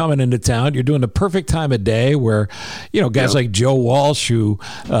people coming into town. You're doing the perfect time of day where, guys like Joe Walsh, who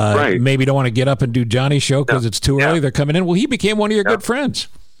maybe don't want to get up and do Johnny's show because it's too early. They're coming in. Well, he became one of your good friends.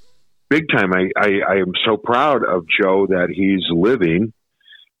 Big time. I am so proud of Joe that he's living.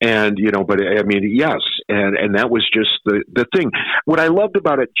 And, but I mean, yes. And that was just the thing. What I loved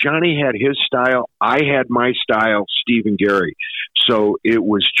about it, Johnny had his style. I had my style, Steve and Gary. So it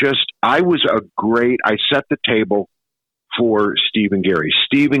was just, I set the table for Steve and Gary.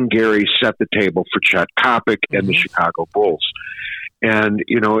 Steve and Gary set the table for Chet Kopic and the Chicago Bulls. And,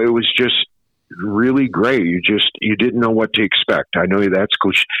 it was just really great. You didn't know what to expect. I know that's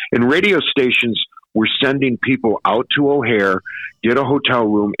cool. And radio stations were sending people out to O'Hare, get a hotel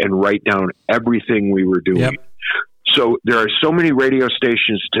room, and write down everything we were doing. Yep. So there are so many radio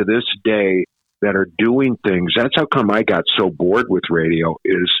stations to this day that are doing things. That's how come I got so bored with radio,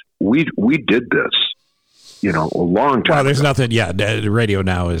 is we did this. A long time. Well, there's ago. nothing. Yeah, the radio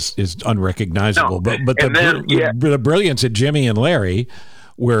now is unrecognizable. No. But the brilliance of Jimmy and Larry,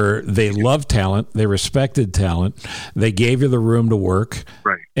 where they loved talent, they respected talent, they gave you the room to work,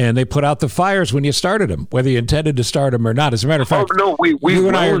 right? And they put out the fires when you started them, whether you intended to start them or not. As a matter of fact, we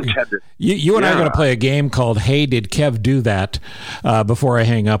intended. You and I are going to play a game called "Hey, Did Kev Do That?" Before I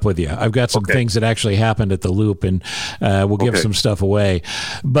hang up with you, I've got some things that actually happened at the Loop, and we'll give some stuff away.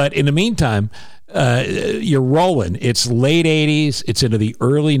 But in the meantime. you're rolling. It's late 80s. It's into the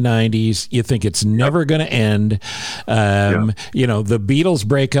early 90s. You think it's never going to end. You know, the Beatles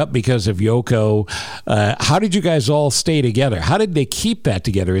break up because of Yoko. How did you guys all stay together? How did they keep that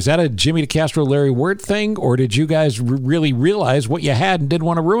together? Is that a Jimmy DeCastro, Larry Wirt thing, or did you guys really realize what you had and didn't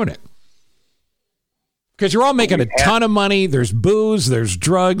want to ruin it? Because you're all making a ton of money. There's booze, there's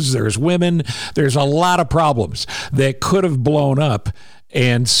drugs, there's women. There's a lot of problems that could have blown up,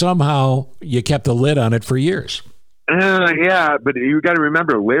 and somehow you kept the lid on it for years. Yeah, but you got to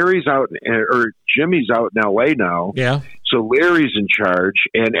remember, Larry's out, or Jimmy's out in L.A. now. Yeah. So Larry's in charge,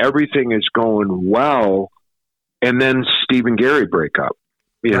 and everything is going well. And then Steve and Gary break up,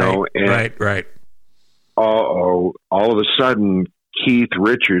 you know. And right. All of a sudden, Keith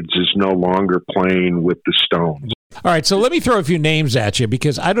Richards is no longer playing with the Stones. All right, so let me throw a few names at you,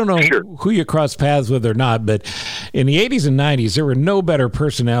 because I don't know who you cross paths with or not, but in the 80s and 90s, there were no better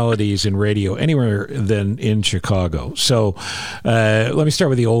personalities in radio anywhere than in Chicago. So let me start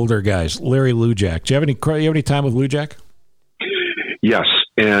with the older guys. Larry Lujack. Do you have any time with Lujack? Yes,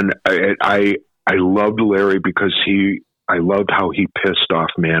 and I loved Larry because I loved how he pissed off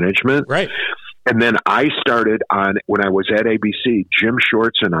management. Right. And then I started when I was at ABC, Jim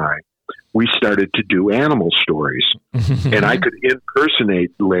Shorts and we started to do animal stories. And I could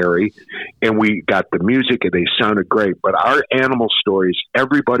impersonate Larry, and we got the music, and they sounded great. But our animal stories,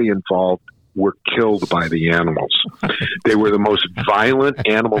 everybody involved were killed by the animals. They were the most violent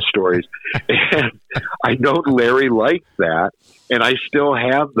animal stories. And I know Larry liked that, and I still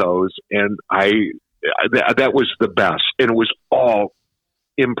have those. And that was the best. And it was all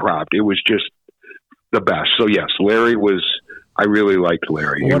improv. It was just the best. So yes, I really liked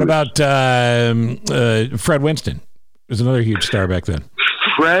Larry. What about Fred Winston? He was another huge star back then.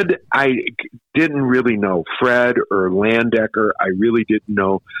 Fred, I didn't really know. Fred or Landecker, I really didn't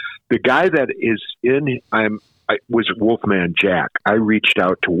know. The guy that is was Wolfman Jack. I reached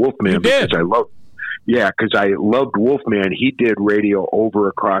out to Wolfman because I loved Wolfman. He did radio over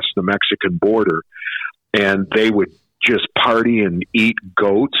across the Mexican border, and they would just party and eat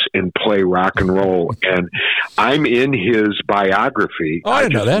goats and play rock and roll. And I'm in his biography. Oh, I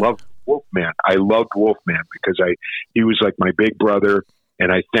didn't know that. Loved Wolfman. I loved Wolfman because he was like my big brother,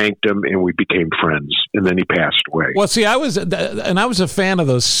 and I thanked him, and we became friends. And then he passed away. Well, see, I was a fan of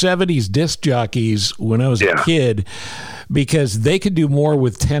those 70s disc jockeys when I was a kid, because they could do more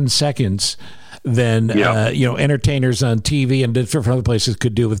with 10 seconds than entertainers on TV and different other places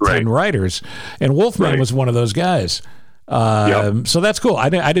could do with 10 writers. And Wolfman was one of those guys. So that's cool. I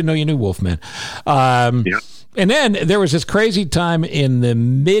didn't know you knew Wolfman. And then there was this crazy time in the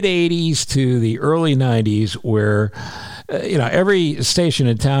mid 80s to the early 90s where every station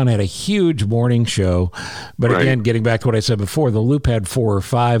in town had a huge morning show. But again, getting back to what I said before, the Loop had 4 or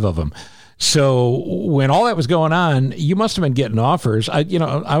 5 of them. So when all that was going on, you must have been getting offers. I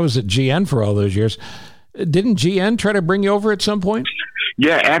was at GN for all those years. Didn't GN try to bring you over at some point?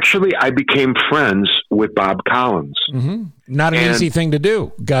 Yeah, actually, I became friends with Bob Collins. Mm-hmm. Not an easy thing to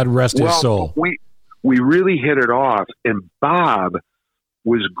do. God rest his soul. We really hit it off, and Bob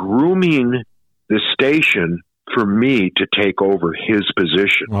was grooming the station for me to take over his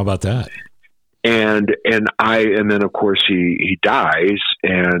position. How about that? And then of course he dies,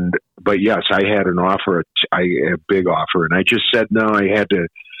 but yes, I had an offer, a big offer, and I just said no. I had to,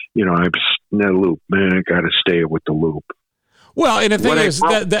 I'm in the Loop, man. I got to stay with the Loop. Well, and the thing is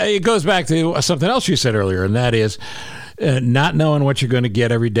that it goes back to something else you said earlier, and that is not knowing what you're going to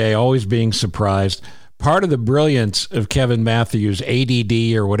get every day, always being surprised. Part of the brilliance of Kevin Matthews'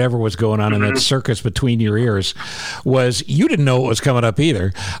 ADD or whatever was going on in that circus between your ears was you didn't know what was coming up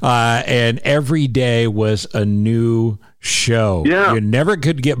either. And every day was a new show. Yeah. You never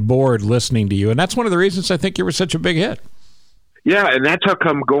could get bored listening to you. And that's one of the reasons I think you were such a big hit. Yeah, and that's how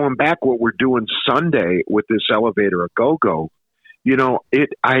come going back what we're doing Sunday with this Elevator a Go-Go,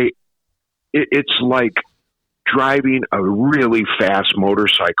 it's like driving a really fast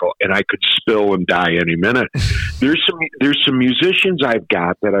motorcycle, and I could spill and die any minute. There's some musicians I've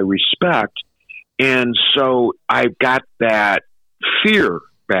got that I respect, and so I've got that fear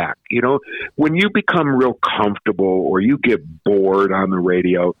back. When you become real comfortable or you get bored on the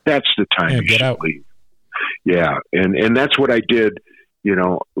radio, that's the time you should leave. Yeah, and that's what I did,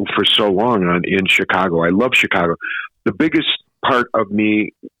 for so long in Chicago. I love Chicago. The biggest part of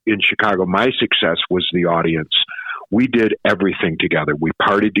me in Chicago, my success was the audience. We did everything together. We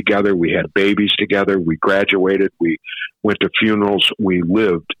partied together. We had babies together. We graduated. We went to funerals. We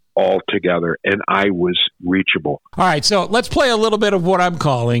lived all together, and I was reachable. All right, so let's play a little bit of what I'm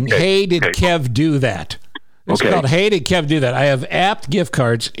calling, Hey, Did Kev Do That? It's called Hey, Did Kev Do That? I have apt gift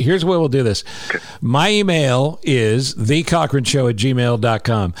cards. Here's where we'll do this. Okay. My email is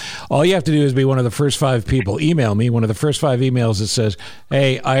thecochranshow@gmail.com. All you have to do is be one of the first 5 people. Email me one of the first 5 emails that says,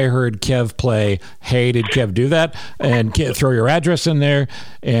 hey, I heard Kev play Hey, Did Kev Do That? And throw your address in there,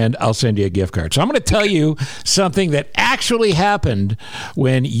 and I'll send you a gift card. So I'm going to tell you something that actually happened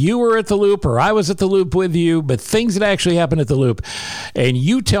when you were at the Loop, or I was at the Loop with you, but things that actually happened at the Loop. And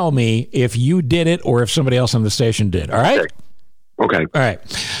you tell me if you did it or if somebody else on the station did. All right? Okay. All right.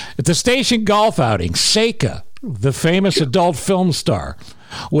 At the station golf outing, Seika, the famous adult film star,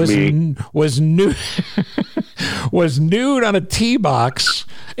 was nude on a tee box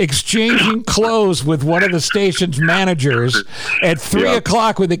exchanging clothes with one of the station's managers at 3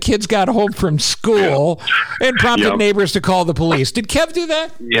 o'clock when the kids got home from school and prompted neighbors to call the police. Did Kev do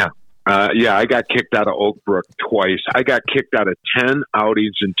that? Yeah. I got kicked out of Oak Brook twice. I got kicked out of 10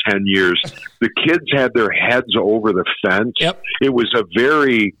 outings in 10 years. The kids had their heads over the fence. Yep. It was a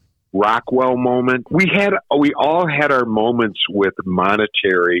very Rockwell moment. We all had our moments with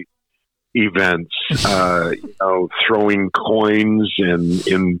monetary events, throwing coins and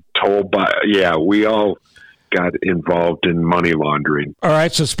in toll. We all got involved in money laundering. All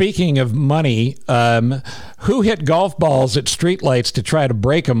right. So speaking of money, who hit golf balls at streetlights to try to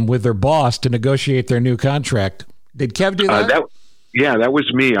break them with their boss to negotiate their new contract? Did Kev do that? That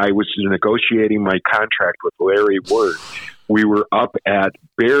was me. I was negotiating my contract with Larry Word. We were up at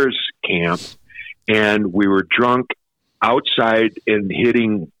Bears camp, and we were drunk outside and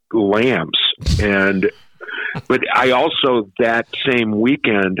hitting lamps. But I also, that same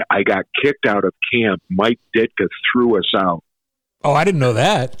weekend, I got kicked out of camp. Mike Ditka threw us out. Oh, I didn't know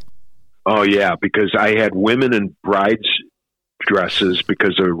that. Oh, yeah, because I had women in brides dresses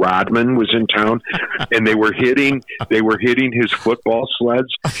because Rodman was in town, and they were hitting his football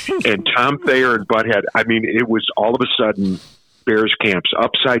sleds, and Tom Thayer and Butthead. I mean, it was all of a sudden Bears camp's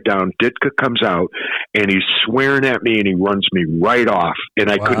upside down. Ditka comes out, and he's swearing at me, and he runs me right off,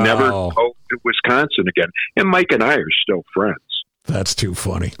 and I could never go to Wisconsin again. And Mike and I are still friends. That's too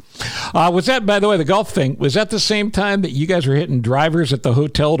funny. Was that, by the way, the golf thing, was that the same time that you guys were hitting drivers at the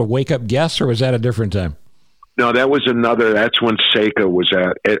hotel to wake up guests, or was that a different time? No, that was another. That's when Seika was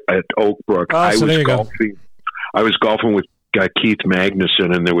at Oak Brook. I was golfing with Keith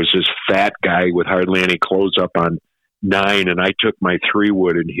Magnuson, and there was this fat guy with hardly any clothes up on 9, and I took my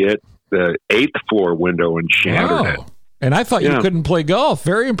 3-wood and hit the 8th floor window and shattered it. And I thought you couldn't play golf.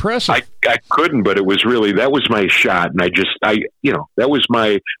 Very impressive. I couldn't, but it was really, that was my shot. And that was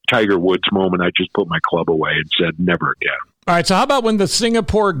my Tiger Woods moment. I just put my club away and said, never again. All right. So how about when the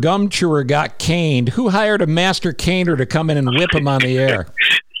Singapore gum chewer got caned? Who hired a master caner to come in and whip him on the air?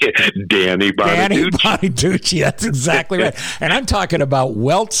 Danny Bonaducci. That's exactly right. And I'm talking about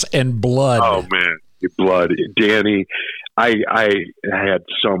welts and blood. Oh, man. Blood. Danny. I had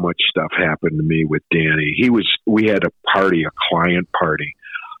so much stuff happen to me with Danny. We had a client party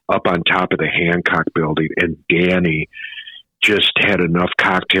up on top of the Hancock building, and Danny just had enough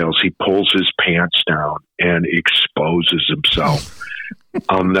cocktails. He pulls his pants down and exposes himself.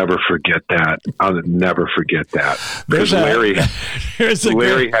 I'll never forget that. Because Larry had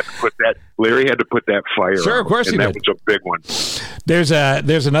to put that fire Sure, out, of course, and that was a big one. There's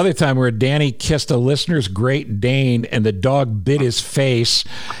another time where Danny kissed a listener's Great Dane, and the dog bit his face.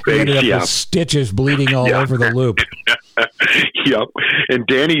 He ended up with stitches bleeding all over the loop. Yep. And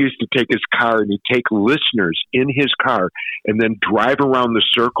Danny used to take his car, and he'd take listeners in his car and then drive around the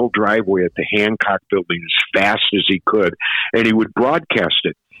circle driveway at the Hancock building as fast as he could, and he would broadcast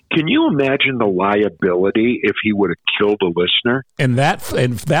it. Can you imagine the liability if he would have killed a listener? And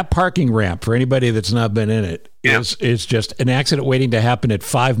that parking ramp, for anybody that's not been in it, is just an accident waiting to happen at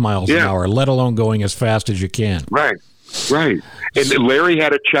 5 miles an hour, let alone going as fast as you can. Right. And Larry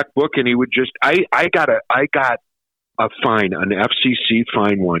had a checkbook, and he would just I got a fine, an FCC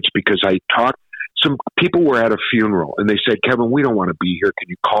fine once, because I talked. Some people were at a funeral, and they said, "Kevin, we don't want to be here. Can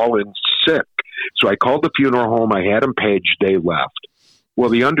you call in sick?" So I called the funeral home. I had him paged. They left.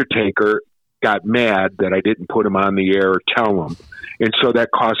 Well, the undertaker got mad that I didn't put him on the air or tell him. And so that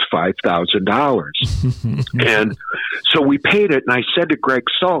cost $5,000. And so we paid it. And I said to Greg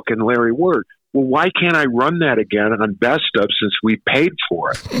Salk and Larry Word, well, why can't I run that again on Best Of since we paid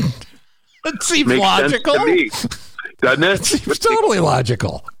for it? That seems logical. Sense to me, doesn't it? It seems totally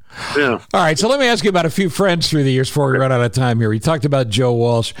logical. Yeah. All right, so let me ask you about a few friends through the years before we run out of time here. We talked about Joe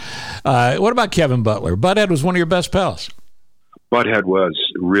Walsh. What about Kevin Butler? Butthead was one of your best pals. Butthead was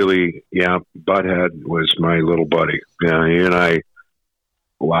really, Butthead was my little buddy. Yeah, he and I,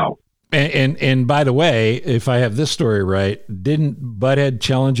 wow. And by the way, if I have this story right, didn't Butthead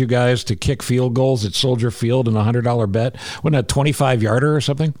challenge you guys to kick field goals at Soldier Field in a $100 bet? Wasn't that 25-yarder or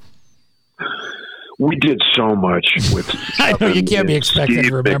something? We did so much with. I know you can't be expected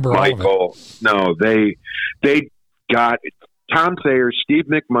Steve to remember McMichael. all of it. No, they got Tom Thayer, Steve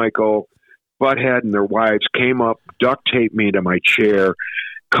McMichael, Butthead, and their wives came up, duct taped me to my chair,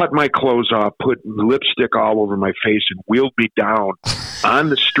 cut my clothes off, put lipstick all over my face, and wheeled me down on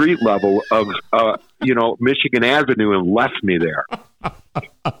the street level of Michigan Avenue and left me there.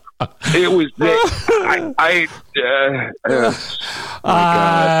 It was.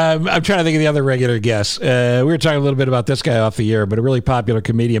 I'm trying to think of the other regular guests. We were talking a little bit about this guy off the air, but a really popular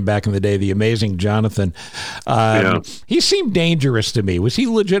comedian back in the day, the amazing Jonathan. He seemed dangerous to me. Was he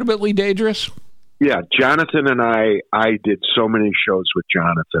legitimately dangerous? Yeah, Jonathan and I did so many shows with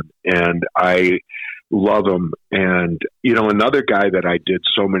Jonathan, and I love him. And, another guy that I did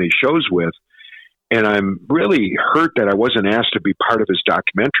so many shows with, and I'm really hurt that I wasn't asked to be part of his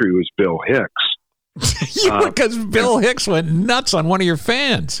documentary, was Bill Hicks. Because Bill Hicks went nuts on one of your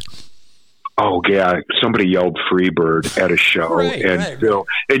fans. Oh yeah, somebody yelled "Freebird" at a show, right. Bill,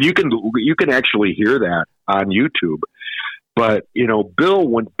 and you can actually hear that on YouTube. But Bill,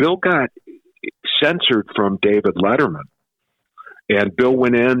 when Bill got censored from David Letterman, and Bill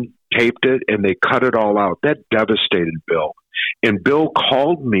went in, taped it, and they cut it all out. That devastated Bill. And Bill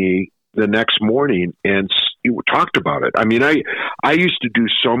called me the next morning and talked about it. I mean, I used to do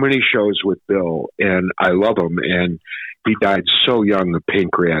so many shows with Bill, and I love him. And he died so young of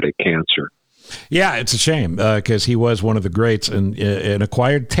pancreatic cancer. Yeah, it's a shame because he was one of the greats and an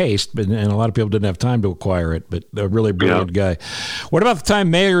acquired taste, and a lot of people didn't have time to acquire it, but a really brilliant guy. What about the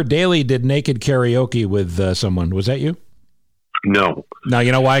time Mayor Daley did naked karaoke with someone? Was that you? No. No,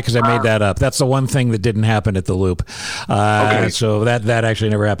 you know why? Because I made that up. That's the one thing that didn't happen at the Loop. Okay. So that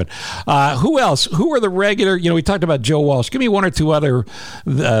actually never happened. Who else? Who were the regular? We talked about Joe Walsh. Give me one or two other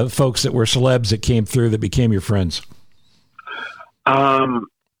folks that were celebs that came through that became your friends.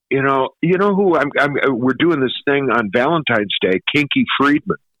 You know who we're doing this thing on Valentine's Day, Kinky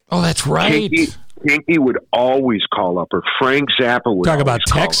Friedman. Oh, that's right. Kinky would always call up, or Frank Zappa would talk about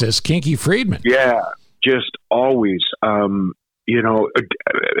call Texas, up. Kinky Friedman. Yeah, just always.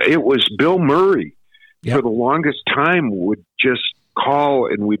 It was Bill Murray for the longest time would just call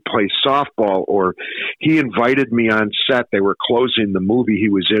and we'd play softball, or he invited me on set. They were closing the movie he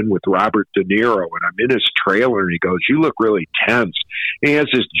was in with Robert De Niro, and I'm in his trailer, and he goes, "You look really tense." And he has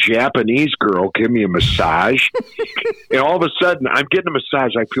this Japanese girl give me a massage, and all of a sudden, I'm getting a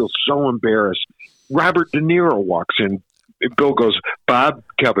massage. I feel so embarrassed. Robert De Niro walks in. And Bill goes, "Bob,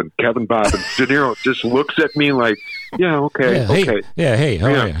 Kevin, Bob." And De Niro just looks at me like, "Yeah, okay, okay." Hey, how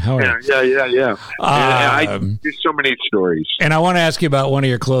are you? Yeah. I do so many stories. And I want to ask you about one of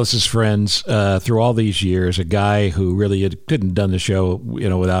your closest friends through all these years, a guy who really couldn't have done the show,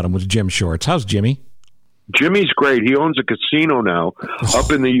 without him, was Jim Shorts. How's Jimmy? Jimmy's great. He owns a casino now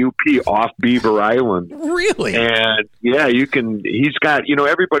up in the UP off Beaver Island. Really? And yeah, he's got,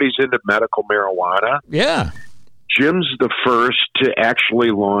 everybody's into medical marijuana. Yeah. Jim's the first to actually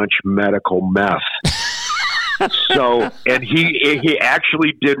launch medical meth. And he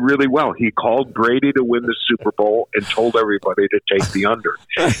actually did really well. He called Brady to win the Super Bowl and told everybody to take the under.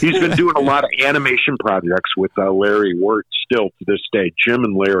 He's been doing a lot of animation projects with Larry Wirt still to this day. Jim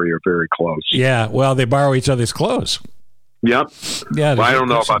and Larry are very close. Yeah, well, they borrow each other's clothes. Yep. Yeah, well, I don't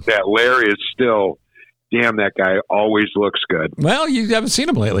know about that. Larry is still... Damn, that guy always looks good. Well, you haven't seen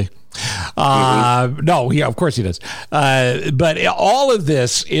him lately. No, yeah, of course he does. But all of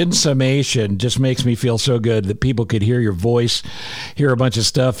this, in summation, just makes me feel so good that people could hear your voice, hear a bunch of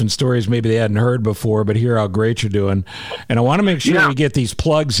stuff and stories maybe they hadn't heard before, but hear how great you're doing. And I want to make sure we get these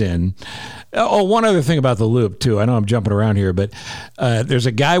plugs in. Oh, one other thing about the Loop, too. I know I'm jumping around here, but there's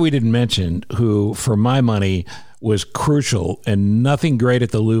a guy we didn't mention who, for my money, was crucial, and nothing great at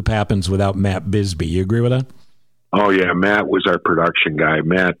the Loop happens without Matt Bisbee. You agree with that? Oh yeah, Matt was our production guy.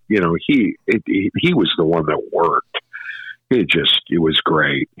 Matt, he was the one that worked. It was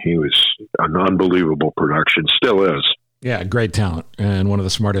great. He was an unbelievable production. Still is. Yeah, great talent and one of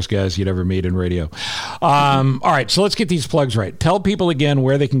the smartest guys you'd ever meet in radio. All right, so let's get these plugs right. Tell people again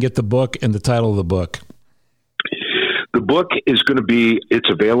where they can get the book and the title of the book. The book is going to be, it's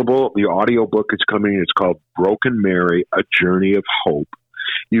available. The audio book is coming. It's called Broken Mary, A Journey of Hope.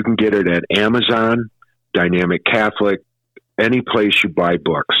 You can get it at Amazon, Dynamic Catholic, any place you buy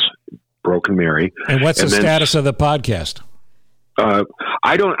books, Broken Mary. And what's the status of the podcast? I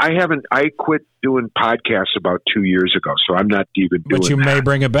quit doing podcasts about 2 years ago, so I'm not even doing that. But you may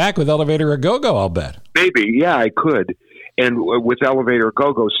bring it back with Elevator A Go-Go, I'll bet. Maybe, yeah, I could. And with Elevator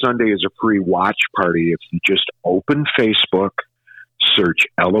Go-Go, Sunday is a free watch party. If you just open Facebook, search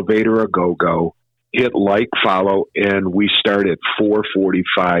Elevator Go-Go, hit like, follow, and we start at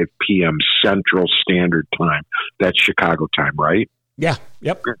 4:45 p.m. Central Standard Time. That's Chicago time, right? Yeah.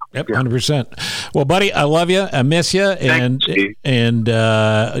 Yep. 100%. Well, buddy, I love you. I miss you. Thanks, Steve. And did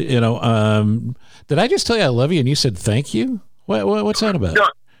I just tell you I love you and you said thank you? What's that about? No,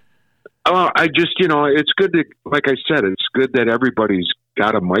 I just, it's good to, like I said, it's good that everybody's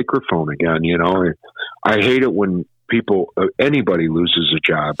got a microphone again. I hate it when anybody loses a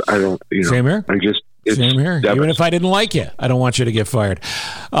job. I don't, Same here. Same here. Even if I didn't like you, I don't want you to get fired.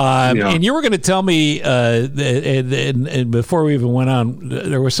 And you were going to tell me, and before we even went on,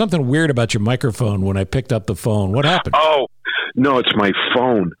 there was something weird about your microphone when I picked up the phone. What happened? Oh, no, it's my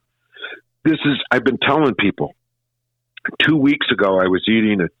phone. I've been telling people. 2 weeks ago, I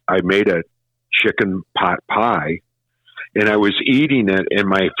made a chicken pot pie, and I was eating it, and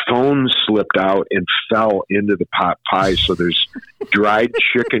my phone slipped out and fell into the pot pie. So there's dried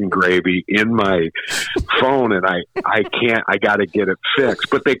chicken gravy in my phone, and I got to get it fixed.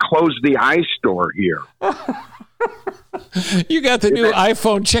 But they closed the iStore here. You got the new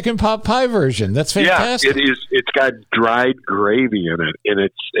iPhone chicken pot pie version. That's fantastic. Yeah, it is. It's got dried gravy in it, and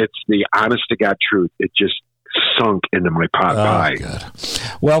it's the honest to God truth. It just sunk into my pot pie. God.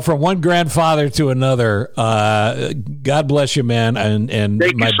 Well, from one grandfather to another, God bless you, man, and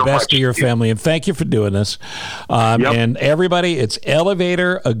my best to your family, and thank you for doing this. And everybody, it's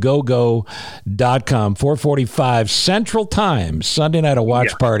elevatorogogo.com, 4:45 Central Time, Sunday night, a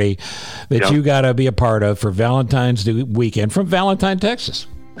watch party that you got to be a part of for Valentine's weekend from Valentine, Texas.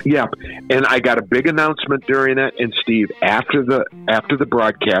 Yeah, and I got a big announcement during it. And Steve, after the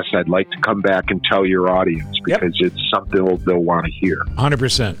broadcast, I'd like to come back and tell your audience because it's something they'll want to hear.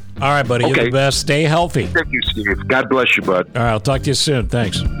 100%. All right, buddy. Okay. You're the best. Stay healthy. Thank you, Steve. God bless you, bud. All right, I'll talk to you soon.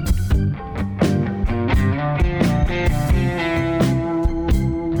 Thanks.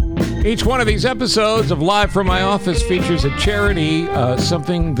 Each one of these episodes of Live from My Office features a charity,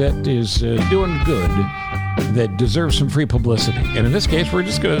 something that is doing good, that deserves some free publicity. And in this case, we're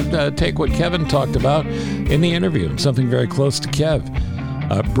just going to take what Kevin talked about in the interview, something very close to Kev.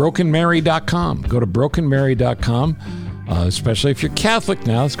 BrokenMary.com. Go to BrokenMary.com, especially if you're Catholic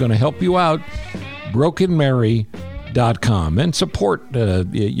now. It's going to help you out. BrokenMary.com. And support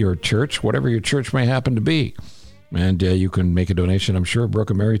your church, whatever your church may happen to be. And you can make a donation, I'm sure,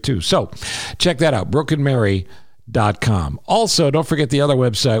 Broken Mary too. So check that out, BrokenMary.com. Also, don't forget the other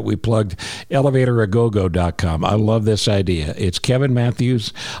website we plugged, elevatorogogo.com. I love this idea. It's Kevin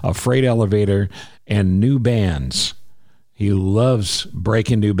Matthews, a freight elevator, and new bands. He loves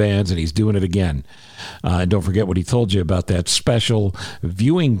breaking new bands, and he's doing it again. And don't forget what he told you about that special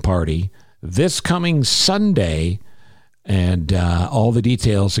viewing party this coming Sunday. And all the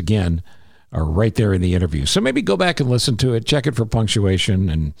details, again, are right there in the interview. So maybe go back and listen to it, check it for punctuation,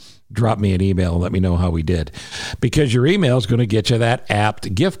 and drop me an email and let me know how we did. Because your email is going to get you that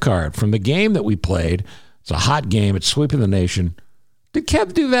apt gift card from the game that we played. It's a hot game. It's sweeping the nation. Did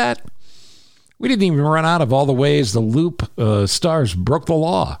Kev do that? We didn't even run out of all the ways the Loop stars broke the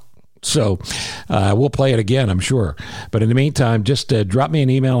law. So we'll play it again, I'm sure. But in the meantime, just drop me an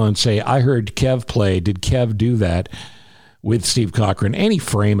email and say, I heard Kev play. Did Kev do that with Steve Cochran? Any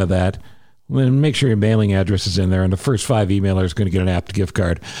frame of that. And make sure your mailing address is in there, and the first 5 emailers are going to get an Apt gift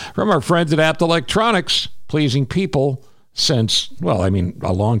card from our friends at Apt Electronics, pleasing people since,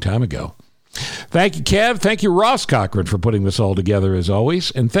 a long time ago. Thank you, Kev. Thank you, Ross Cochran, for putting this all together, as always.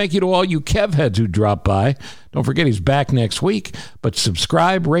 And thank you to all you Kev heads who dropped by. Don't forget he's back next week, but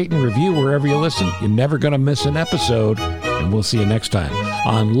subscribe, rate, and review wherever you listen. You're never going to miss an episode, and we'll see you next time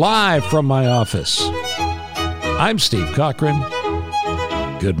on Live from My Office. I'm Steve Cochran.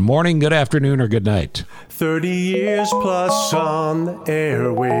 Good morning, good afternoon, or good night. 30 years plus on the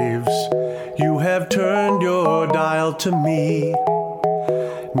airwaves, you have turned your dial to me.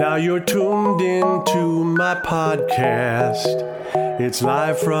 Now you're tuned into my podcast. It's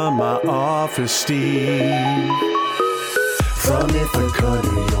Live from My Office, Steve. From Ithaca,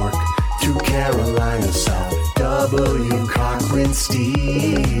 New York, to Carolina South, W. Cochran,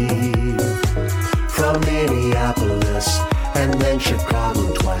 Steve. From Minneapolis and then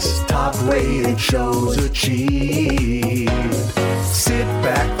Chicago twice, top-rated shows achieved. Sit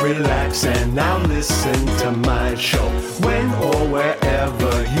back, relax, and now listen to my show. When or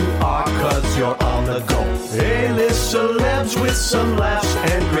wherever you are, 'cause you're on the go. A-list celebs with some laughs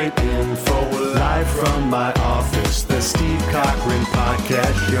and great info. Live from my office, the Steve Cochran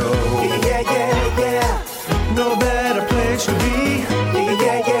Podcast Show. Yeah. No better place to be.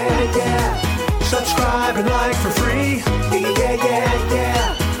 Yeah. Subscribe and like for free.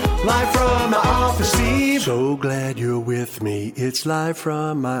 So glad you're with me. It's live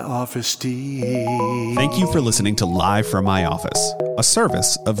from my office, Steve. Thank you for listening to Live from My Office, a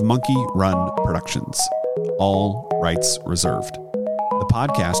service of Monkey Run Productions. All rights reserved. The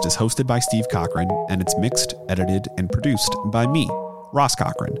podcast is hosted by Steve Cochran, and it's mixed, edited, and produced by me, Ross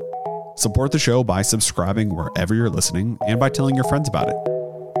Cochran. Support the show by subscribing wherever you're listening and by telling your friends about it.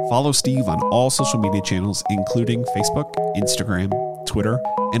 Follow Steve on all social media channels, including Facebook, Instagram, Twitter,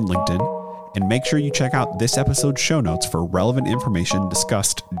 and LinkedIn. And make sure you check out this episode's show notes for relevant information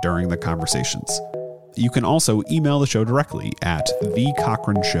discussed during the conversations. You can also email the show directly at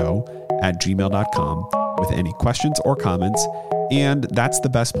thecochranshow@gmail.com with any questions or comments. And that's the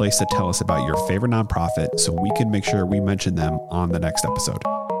best place to tell us about your favorite nonprofit so we can make sure we mention them on the next episode.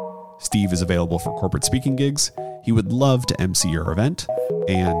 Steve is available for corporate speaking gigs. He would love to MC your event.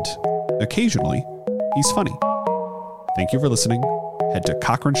 And occasionally, he's funny. Thank you for listening. Head to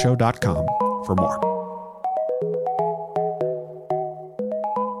cochranshow.com for more.